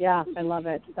 Yeah, I love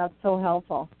it. That's so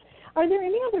helpful. Are there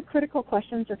any other critical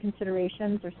questions or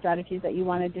considerations or strategies that you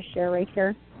wanted to share right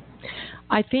here?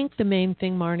 I think the main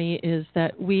thing, Marnie, is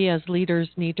that we as leaders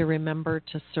need to remember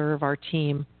to serve our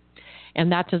team.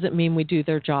 And that doesn't mean we do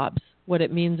their jobs. What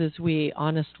it means is we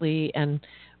honestly and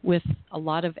with a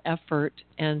lot of effort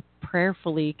and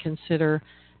prayerfully consider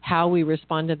how we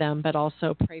respond to them, but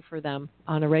also pray for them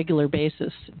on a regular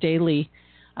basis, daily,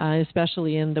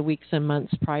 especially in the weeks and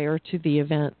months prior to the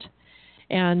event.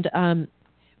 And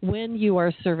when you are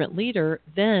a servant leader,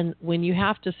 then when you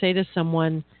have to say to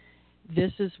someone,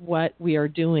 this is what we are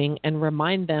doing, and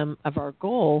remind them of our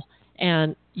goal,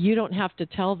 and you don't have to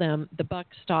tell them the buck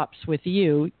stops with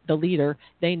you, the leader,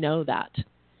 they know that.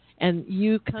 And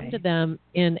you come to them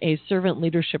in a servant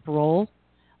leadership role,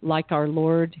 like our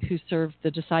Lord who served the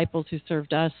disciples who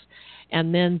served us,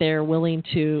 and then they're willing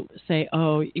to say,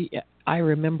 oh, I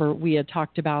remember we had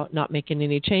talked about not making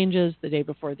any changes the day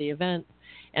before the event,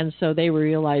 and so they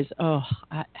realize, oh,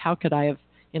 how could I have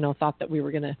thought that we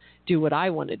were going to do what I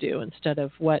want to do instead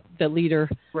of what the leader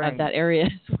of that area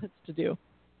wants to do.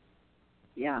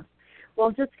 Yeah.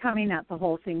 Well, just coming at the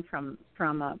whole thing from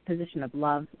a position of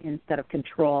love instead of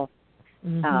control,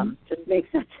 Just makes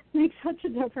such a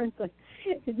difference. Like,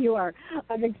 you are.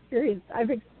 I've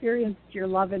experienced your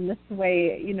love in this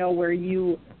way. Where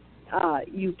you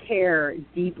care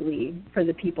deeply for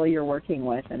the people you're working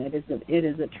with, and it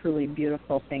is a truly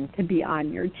beautiful thing to be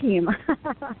on your team.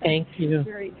 Thank you.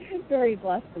 Very, very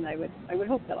blessed, and I would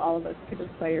hope that all of us could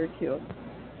aspire to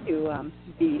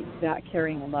be that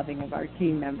caring and loving of our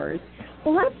team members.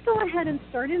 Well, let's go ahead and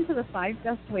start into the 5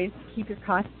 best ways to keep your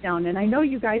costs down. And I know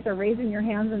you guys are raising your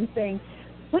hands and saying,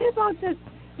 what about this?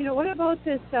 What about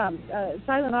this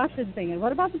silent auction thing? And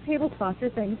what about the table sponsor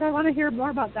things? I want to hear more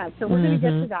about that. So we're going to get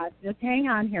to that. Just hang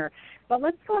on here. But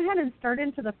let's go ahead and start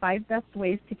into the 5 best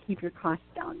ways to keep your costs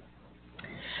down.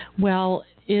 Well,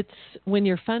 it's when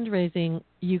you're fundraising,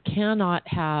 you cannot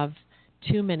have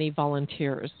too many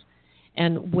volunteers.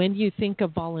 And when you think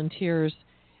of volunteers,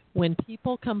 when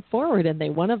people come forward and they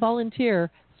want to volunteer,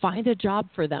 find a job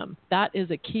for them. That is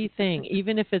a key thing.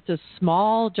 Even if it's a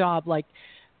small job like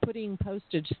putting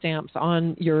postage stamps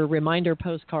on your reminder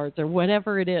postcards or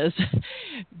whatever it is,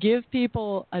 give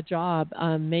people a job.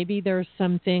 Maybe there's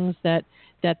some things that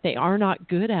they are not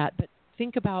good at, but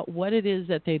think about what it is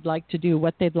that they'd like to do,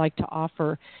 what they'd like to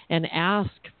offer, and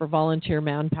ask for volunteer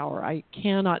manpower. I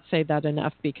cannot say that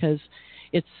enough because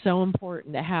it's so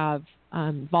important to have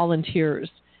volunteers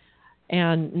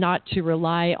and not to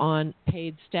rely on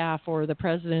paid staff or the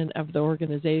president of the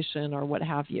organization or what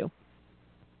have you.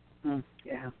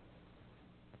 Yeah.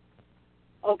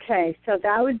 Okay, so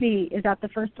is that the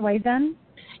first way then?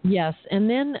 Yes, and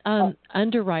then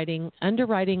underwriting.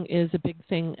 Underwriting is a big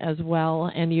thing as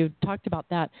well, and you talked about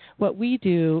that. What we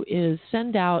do is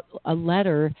send out a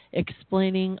letter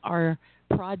explaining our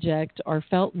project, our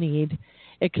felt need,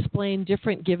 explain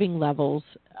different giving levels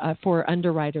for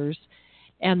underwriters,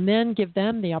 and then give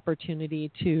them the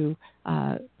opportunity to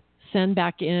send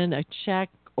back in a check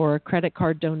or a credit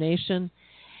card donation.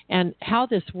 And how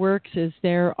this works is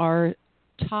there are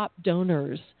top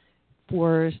donors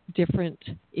for different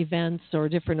events or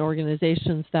different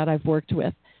organizations that I've worked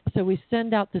with. So we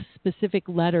send out this specific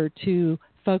letter to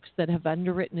folks that have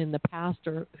underwritten in the past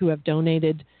or who have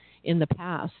donated in the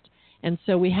past. And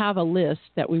so we have a list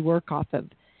that we work off of.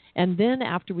 And then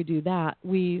after we do that,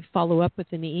 we follow up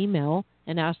with an email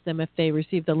and ask them if they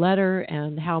received the letter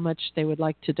and how much they would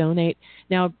like to donate.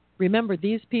 Now, remember,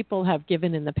 these people have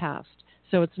given in the past.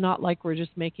 So it's not like we're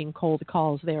just making cold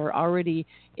calls. They are already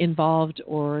involved,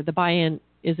 or the buy-in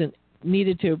isn't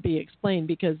needed to be explained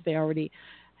because they already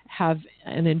have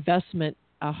an investment,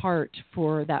 a heart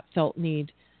for that felt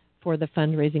need for the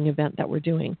fundraising event that we're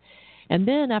doing. And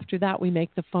then after that, we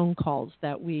make the phone calls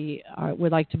that we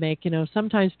would like to make.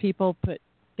 Sometimes people put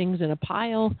things in a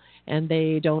pile and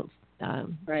they don't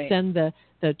send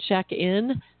the check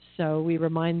in. So we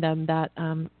remind them that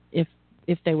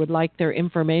if they would like their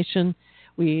information,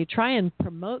 we try and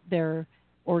promote their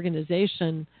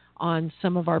organization on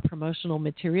some of our promotional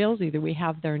materials. Either we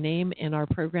have their name in our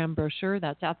program brochure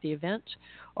that's at the event,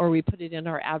 or we put it in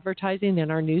our advertising in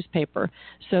our newspaper.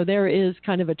 So there is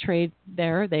kind of a trade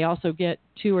there. They also get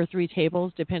 2 or 3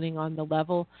 tables depending on the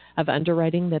level of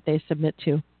underwriting that they submit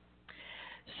to.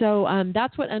 So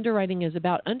that's what underwriting is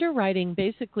about. Underwriting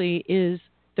basically is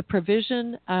the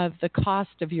provision of the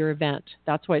cost of your event.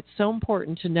 That's why it's so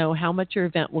important to know how much your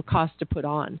event will cost to put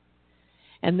on.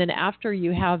 And then after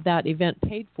you have that event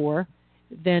paid for,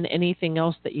 then anything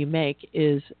else that you make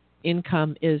is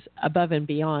income is above and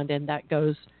beyond, and that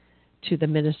goes to the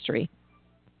ministry.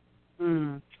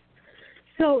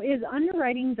 So is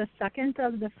underwriting the second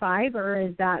of the 5, or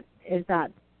is that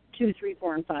 2, 3,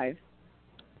 4, and 5?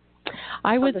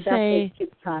 I would say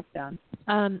keep the cost down.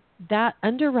 That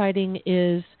underwriting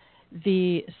is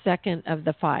the second of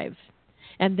the 5.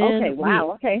 And then we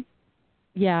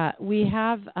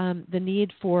have the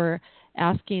need for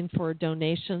asking for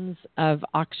donations of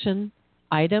auction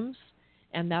items,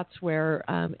 and that's where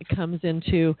it comes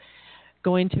into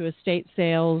going to estate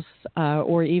sales,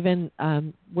 or even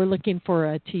we're looking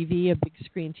for a TV, a big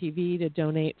screen TV, to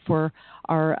donate for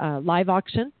our live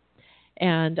auction,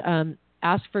 and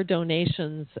ask for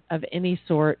donations of any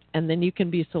sort, and then you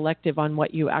can be selective on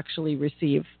what you actually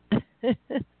receive.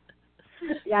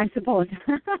 Yeah, I suppose.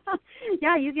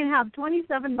 Yeah, you can have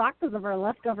 27 boxes of our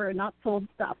leftover and not sold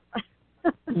stuff.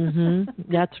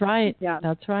 That's right. Yeah.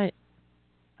 That's right.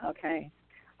 Okay,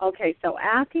 so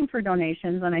asking for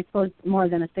donations, and I suppose more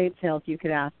than estate sales, you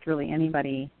could ask really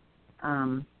anybody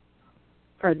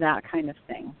for that kind of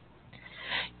thing.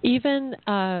 Even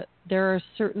there are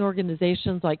certain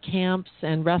organizations like camps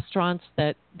and restaurants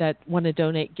that want to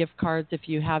donate gift cards. If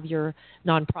you have your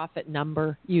nonprofit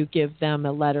number, you give them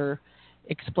a letter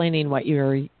explaining what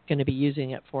you're going to be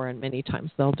using it for, and many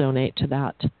times they'll donate to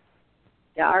that.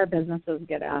 Yeah, our businesses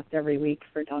get asked every week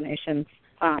for donations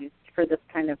for this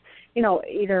kind of,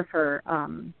 either for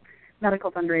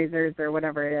medical fundraisers or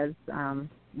whatever it is,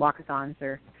 walkathons,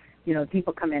 or,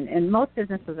 people come in. And most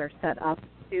businesses are set up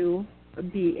to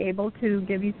be able to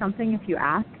give you something if you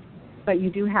ask, but you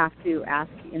do have to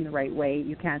ask in the right way.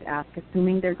 You can't ask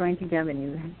assuming they're going to give, and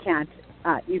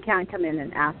you can't come in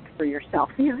and ask for yourself.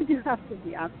 You do have to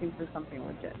be asking for something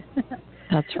legit.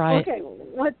 That's right. Okay,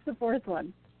 what's the fourth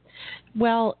one?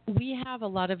 Well, we have a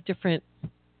lot of different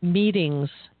meetings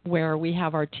where we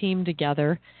have our team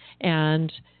together,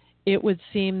 and it would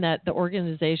seem that the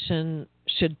organization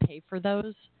should pay for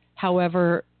those.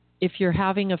 However, if you're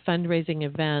having a fundraising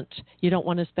event, you don't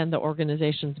want to spend the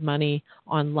organization's money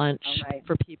on lunch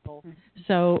for people. Mm-hmm.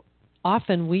 So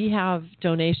often we have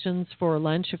donations for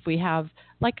lunch if we have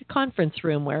like a conference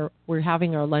room where we're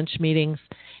having our lunch meetings,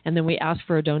 and then we ask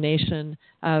for a donation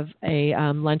of a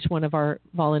lunch. One of our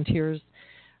volunteers,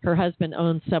 her husband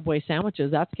owns Subway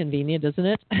sandwiches. That's convenient, isn't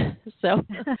it? So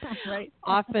right.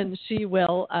 Often she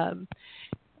will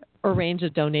arrange a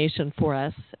donation for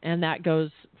us, and that goes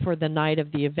for the night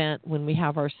of the event when we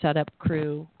have our setup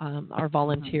crew, our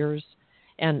volunteers,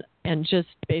 and just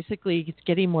basically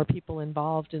getting more people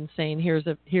involved and saying, here's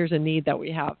a need that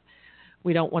we have.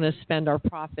 We don't want to spend our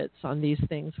profits on these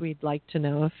things. We'd like to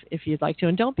know if you'd like to,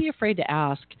 and don't be afraid to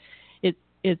ask.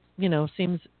 It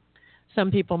seems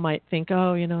some people might think,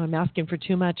 I'm asking for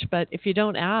too much, but if you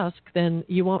don't ask, then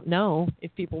you won't know if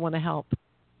people want to help.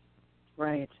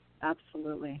 Right.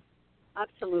 Absolutely.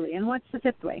 And what's the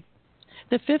fifth way?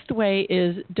 The fifth way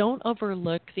is don't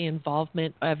overlook the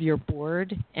involvement of your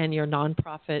board and your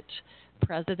nonprofit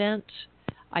president.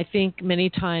 I think many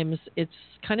times it's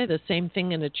kind of the same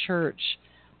thing in a church.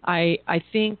 I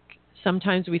think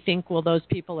sometimes we think, well, those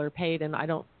people are paid, and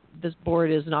this board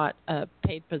is not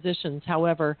paid positions.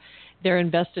 However, they're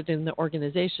invested in the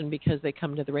organization because they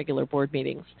come to the regular board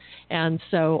meetings. And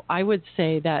so I would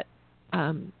say that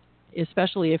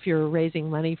especially if you're raising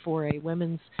money for a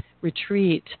women's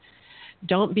retreat,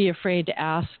 don't be afraid to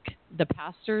ask the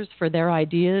pastors for their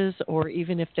ideas, or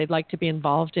even if they'd like to be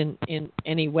involved in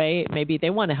any way. Maybe they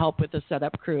want to help with the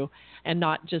setup crew and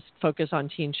not just focus on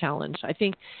Teen Challenge. I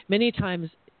think many times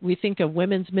we think of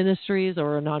women's ministries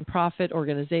or a nonprofit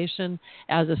organization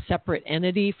as a separate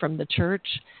entity from the church,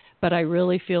 but I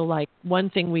really feel like one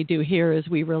thing we do here is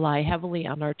we rely heavily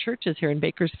on our churches here in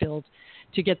Bakersfield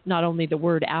to get not only the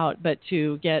word out, but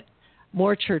to get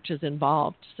more churches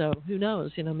involved. So who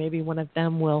knows, maybe one of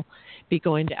them will be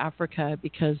going to Africa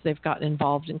because they've gotten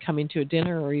involved in coming to a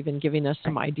dinner or even giving us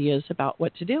some ideas about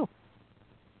what to do.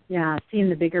 Yeah, seeing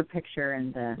the bigger picture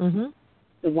and the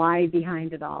why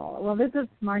behind it all. Well, this is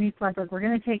Marnie Sledberg. We're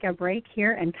going to take a break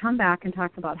here and come back and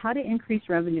talk about how to increase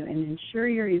revenue and ensure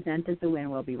your event is a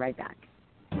win. We'll be right back.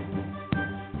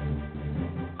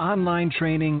 Online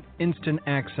training, instant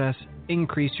access,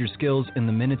 increase your skills in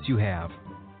the minutes you have.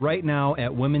 Right now at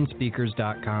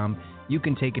womenspeakers.com, you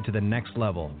can take it to the next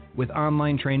level with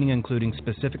online training including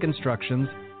specific instructions,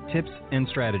 tips, and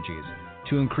strategies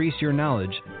to increase your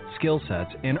knowledge, skill sets,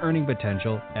 and earning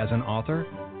potential as an author,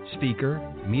 speaker,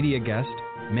 media guest,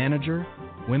 manager,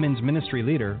 women's ministry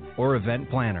leader, or event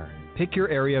planner. Pick your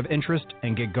area of interest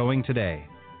and get going today.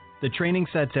 The training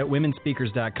sets at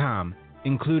womenspeakers.com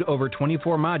include over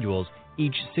 24 modules,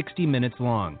 each 60 minutes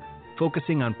long,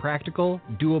 focusing on practical,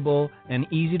 doable, and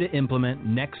easy to implement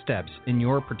next steps in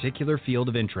your particular field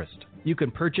of interest. You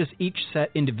can purchase each set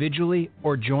individually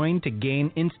or join to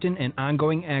gain instant and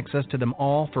ongoing access to them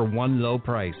all for one low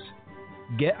price.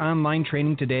 Get online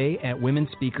training today at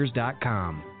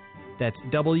womenspeakers.com. That's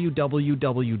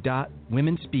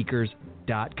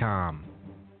www.womenspeakers.com.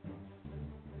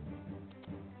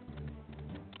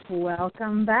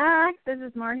 Welcome back. This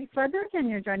is Marnie Sledberg, and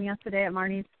you're joining us today at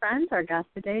Marnie's Friends. Our guest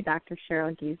today, Dr.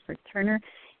 Cheryl Giesbrecht-Turner,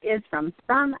 is from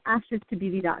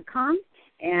ashes-to-beauty.com,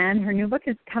 and her new book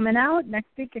is coming out next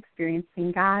week,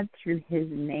 Experiencing God Through His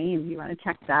Name. You want to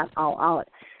check that all out.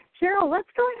 Cheryl, let's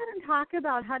go ahead and talk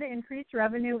about how to increase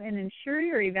revenue and ensure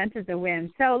your event is a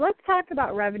win. So let's talk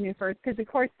about revenue first, because, of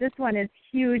course, this one is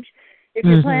huge. If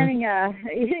you're planning a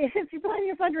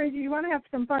fundraiser, you want to have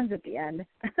some funds at the end.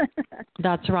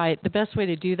 That's right. The best way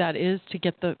to do that is to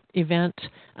get the event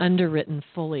underwritten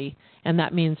fully, and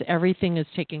that means everything is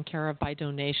taken care of by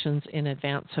donations in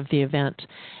advance of the event.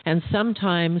 And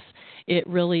sometimes it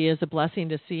really is a blessing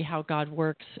to see how God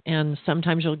works, and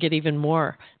sometimes you'll get even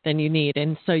more than you need.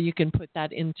 And so you can put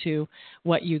that into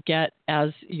what you get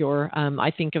as your,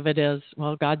 I think of it as,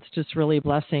 well, God's just really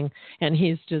blessing, and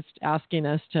He's just asking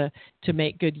us to to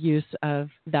make good use of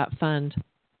that fund.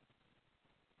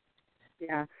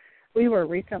 Yeah. We were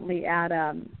recently at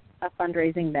a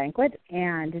fundraising banquet,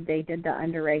 and they did the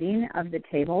underwriting of the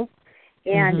tables.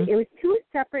 And it was two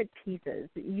separate pieces.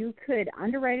 You could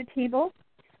underwrite a table,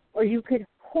 or you could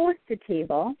host a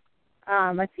table.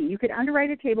 Let's see, you could underwrite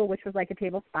a table, which was like a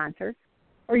table sponsor,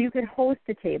 or you could host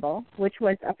a table, which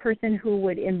was a person who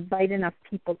would invite enough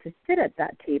people to sit at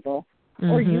that table,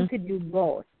 or you could do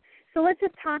both. So let's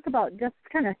just talk about, just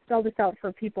kind of spell this out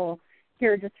for people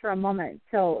here just for a moment.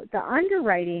 So the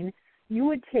underwriting, you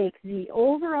would take the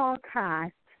overall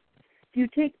cost. Do you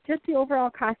take just the overall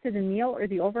cost of the meal or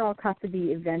the overall cost of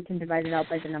the event and divide it out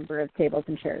by the number of tables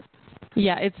and chairs?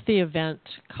 Yeah, it's the event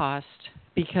cost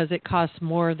because it costs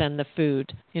more than the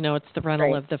food. You know, it's the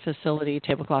rental of the facility,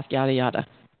 tablecloth, yada, yada.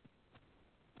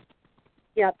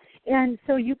 Yep. And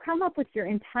so you come up with your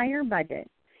entire budget,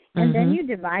 and then you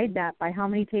divide that by how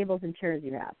many tables and chairs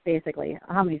you have, basically,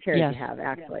 how many chairs you have,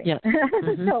 actually. Yes.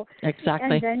 So,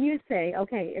 exactly. And then you say,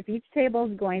 okay, if each table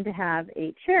is going to have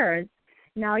 8 chairs,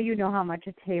 now you know how much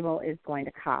a table is going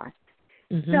to cost.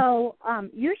 So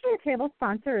usually a table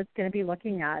sponsor is going to be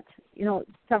looking at,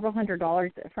 several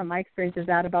 $100s. From my experience, is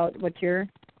that about what you're?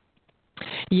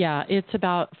 Yeah,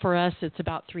 for us, it's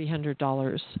about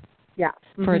 $300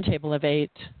 for a table of 8.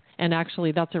 And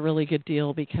actually, that's a really good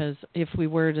deal because if we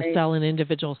were to sell an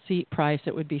individual seat price,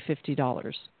 it would be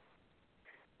 $50.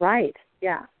 Right,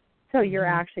 yeah. So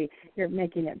you're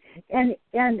making it.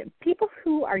 And people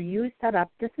who are used set up,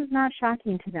 this is not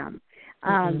shocking to them.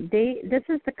 This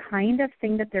is the kind of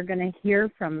thing that they're going to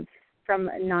hear from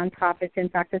nonprofits. In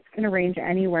fact, it's going to range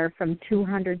anywhere from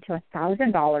 $200 to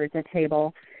 $1,000 a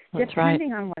table,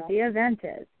 depending on what the event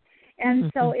is.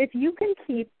 And so if you can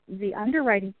keep the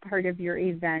underwriting part of your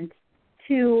event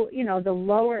to, the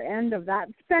lower end of that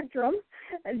spectrum,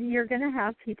 you're going to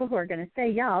have people who are going to say,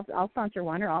 yeah, I'll sponsor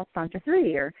 1 or I'll sponsor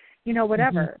 3 or,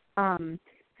 whatever.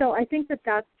 So I think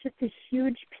that's just a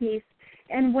huge piece.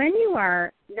 And when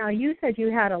now you said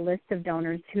you had a list of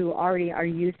donors who already are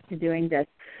used to doing this.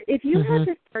 If you had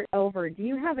to start over, do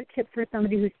you have a tip for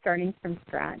somebody who's starting from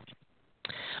scratch?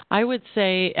 I would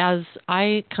say, as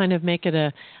I kind of make it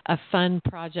a fun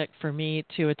project for me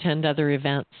to attend other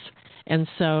events. And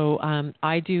so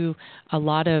I do a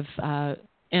lot of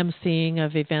emceeing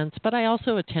of events, but I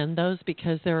also attend those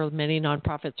because there are many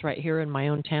nonprofits right here in my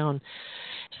own town.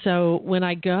 So when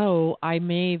I go, I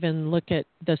may even look at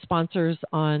the sponsors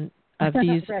of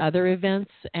these other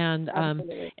events, and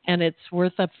it's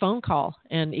worth a phone call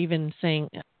and even saying,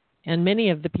 and many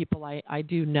of the people I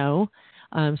do know,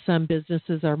 some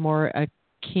businesses are more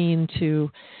keen to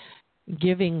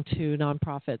giving to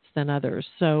nonprofits than others.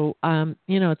 So,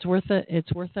 it's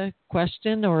worth a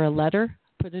question or a letter,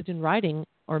 put it in writing,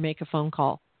 or make a phone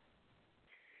call.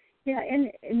 Yeah,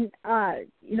 and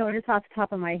just off the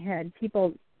top of my head,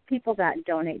 people that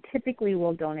donate typically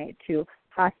will donate to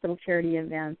hospital charity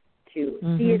events, to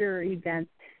theater events,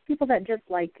 people that just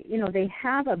they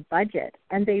have a budget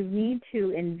and they need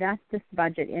to invest this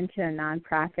budget into a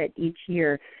nonprofit each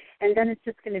year. And then it's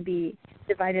just going to be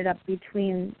divided up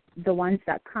between the ones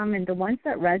that come and the ones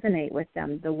that resonate with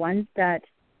them, the ones that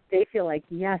they feel like,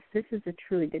 yes, this is a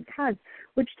truly good cause,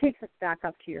 which takes us back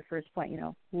up to your first point,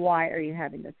 why are you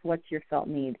having this? What's your felt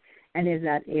need? And is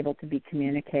that able to be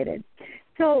communicated?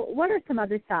 So what are some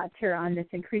other thoughts here on this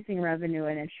increasing revenue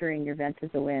and ensuring your event is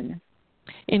a win?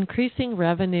 Increasing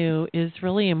revenue is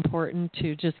really important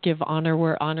to just give honor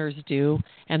where honor's due,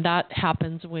 and that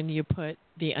happens when you put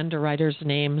the underwriters'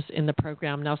 names in the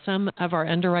program. Now, some of our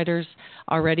underwriters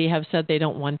already have said they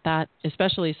don't want that,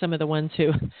 especially some of the ones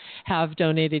who have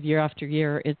donated year after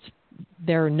year.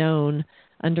 They're known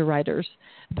underwriters.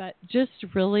 But just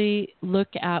really look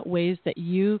at ways that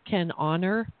you can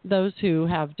honor those who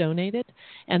have donated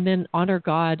and then honor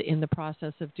God in the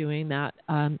process of doing that,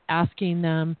 asking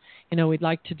them, we'd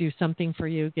like to do something for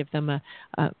you, give them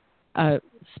a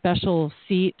special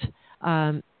seat,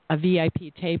 a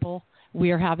VIP table.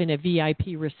 We are having a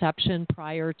VIP reception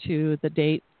prior to the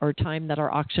date or time that our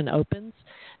auction opens.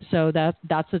 So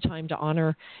that's the time to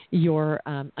honor your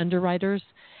underwriters.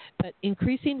 But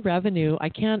increasing revenue, I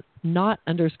can't not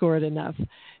underscore it enough.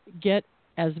 Get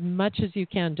as much as you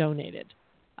can donated.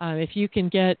 If you can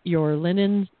get your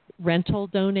linen rental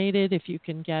donated, if you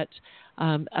can get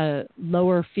a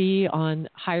lower fee on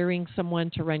hiring someone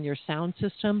to run your sound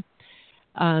system,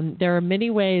 there are many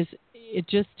ways. It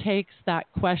just takes that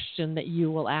question that you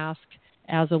will ask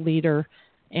as a leader,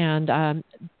 and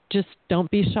just don't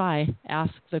be shy.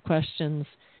 Ask the questions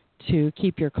to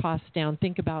keep your costs down.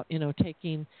 Think about,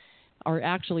 taking are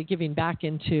actually giving back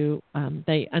into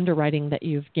the underwriting that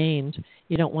you've gained.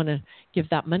 You don't want to give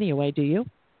that money away, do you?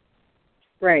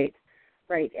 Right.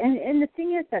 And the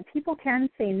thing is that people can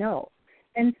say no.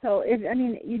 And so,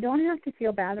 you don't have to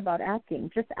feel bad about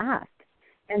asking. Just ask.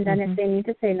 And then if they need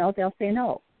to say no, they'll say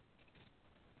no.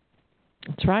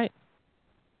 That's right.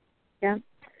 Yeah.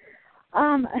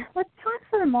 Let's talk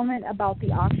for a moment about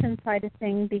the auction side of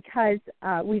things, because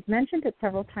we've mentioned it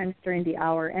several times during the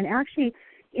hour. And actually,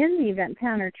 in the event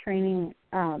planner training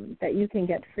that you can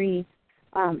get free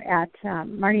at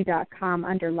Marnie.com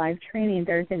under live training,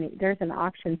 there's an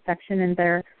auction section in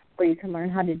there where you can learn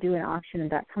how to do an auction,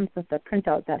 and that comes with a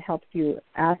printout that helps you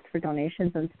ask for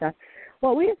donations and stuff.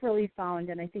 What we've really found,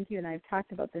 and I think you and I have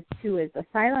talked about this too, is a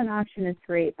silent auction is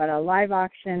great, but a live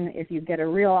auction, if you get a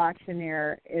real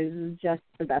auctioneer, is just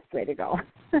the best way to go.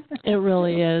 It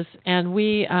really is. And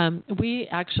we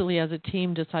actually, as a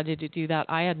team, decided to do that.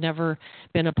 I had never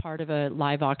been a part of a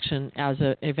live auction as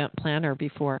an event planner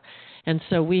before. And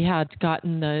so we had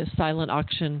gotten the silent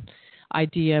auction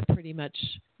idea pretty much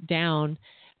down.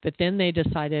 But then they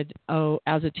decided,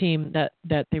 as a team,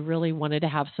 that they really wanted to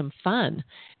have some fun.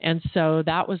 And so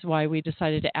that was why we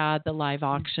decided to add the live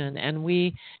auction. And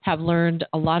we have learned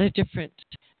a lot of different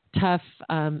tough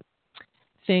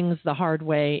things the hard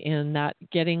way, in that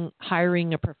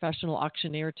hiring a professional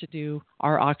auctioneer to do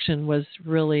our auction was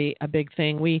really a big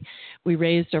thing. We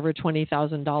raised over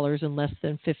 $20,000 in less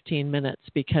than 15 minutes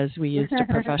because we used a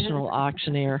professional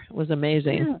auctioneer. It was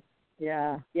amazing.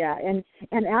 Yeah, and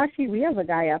actually we have a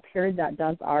guy up here that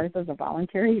does ours as a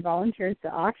volunteer. He volunteers the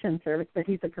auction service, but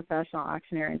he's a professional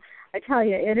auctioneer. And I tell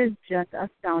you, it is just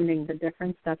astounding the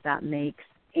difference that makes.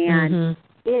 And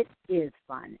it is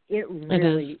fun. It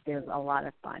really is a lot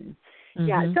of fun.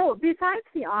 Yeah, so besides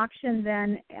the auction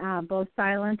then, both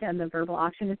silent and the verbal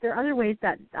auction, is there other ways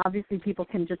that obviously people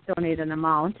can just donate an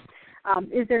amount?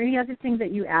 Is there any other thing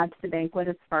that you add to the banquet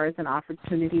as far as an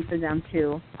opportunity for them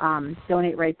to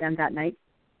donate right then that night?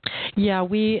 Yeah,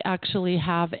 we actually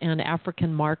have an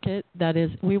African market. That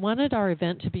is, we wanted our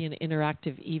event to be an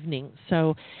interactive evening.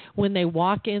 So when they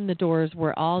walk in the doors,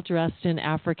 we're all dressed in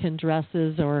African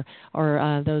dresses or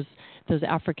those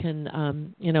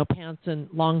African pants and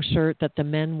long shirt that the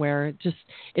men wear.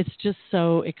 It's just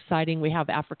so exciting. We have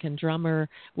African drummer.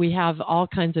 We have all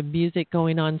kinds of music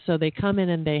going on. So they come in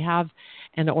and they have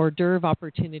an hors d'oeuvre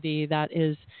opportunity that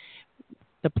is,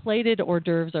 the plated hors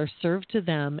d'oeuvres are served to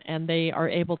them, and they are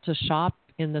able to shop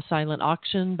in the silent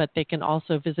auction, but they can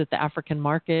also visit the African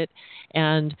market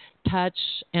and touch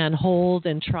and hold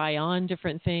and try on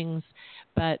different things.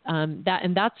 But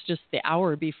that's just the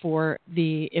hour before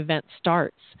the event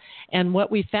starts. And what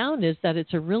we found is that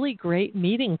it's a really great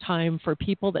meeting time for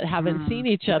people that haven't seen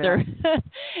each other.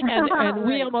 and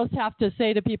we almost have to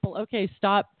say to people, okay,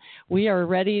 stop. We are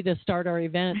ready to start our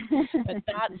event. But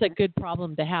that's a good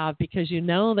problem to have, because you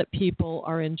know that people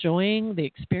are enjoying the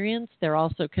experience. They're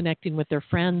also connecting with their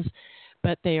friends,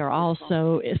 but they are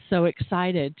also so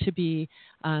excited to be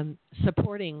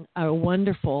supporting a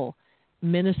wonderful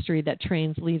ministry that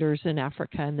trains leaders in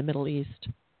Africa and the Middle East.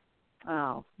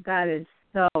 Oh, that is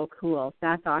so cool.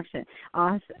 That's auction.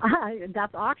 That's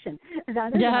auction.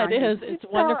 That is yeah, auction. It is. It's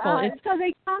wonderful. So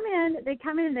they come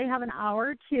in and they have an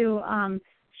hour to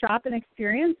shop and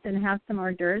experience and have some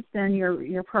hors d'oeuvres. Then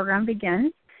your program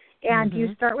begins. And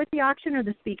you start with the auction or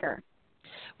the speaker?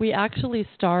 We actually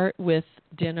start with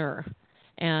dinner.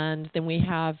 And then we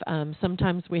have,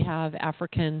 sometimes we have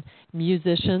African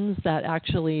musicians that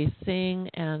actually sing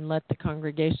and let the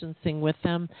congregation sing with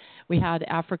them. We had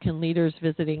African leaders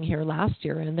visiting here last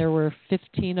year, and there were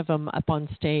 15 of them up on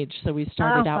stage. So we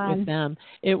started out with them.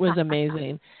 It was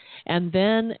amazing. And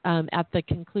then at the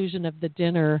conclusion of the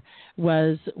dinner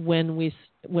was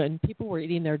when people were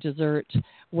eating their dessert,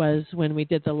 was when we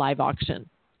did the live auction.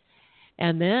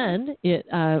 And then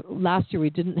last year we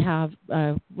didn't have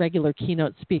a regular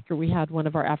keynote speaker. We had one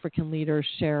of our African leaders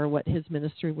share what his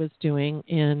ministry was doing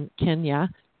in Kenya.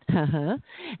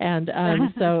 And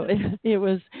so it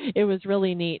was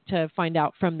really neat to find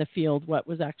out from the field what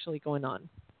was actually going on.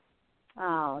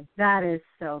 Oh, that is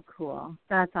so cool.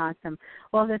 That's awesome.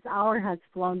 Well, this hour has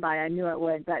flown by. I knew it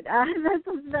would, but this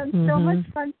has been so much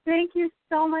fun. Thank you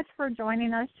so much for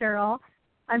joining us, Cheryl.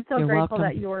 I'm so grateful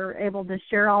that you were able to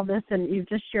share all this, and you've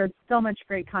just shared so much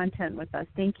great content with us.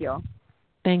 Thank you.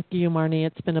 Thank you, Marnie.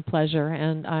 It's been a pleasure,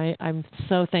 and I'm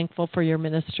so thankful for your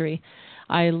ministry.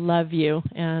 I love you,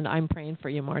 and I'm praying for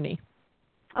you, Marnie.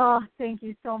 Oh, thank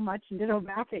you so much, and ditto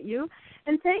back at you.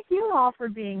 And thank you all for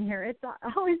being here. It's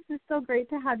always just so great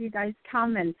to have you guys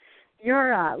come and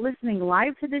you're listening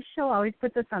live to this show, always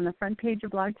puts us on the front page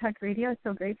of Blog Talk Radio.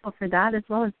 So grateful for that, as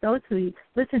well as those who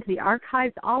listen to the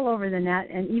archives all over the net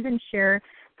and even share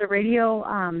the radio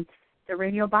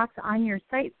box on your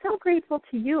site. So grateful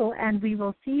to you, and we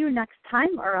will see you next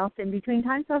time, or else in between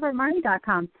times over at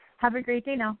Marnie.com. Have a great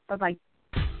day now. Bye-bye.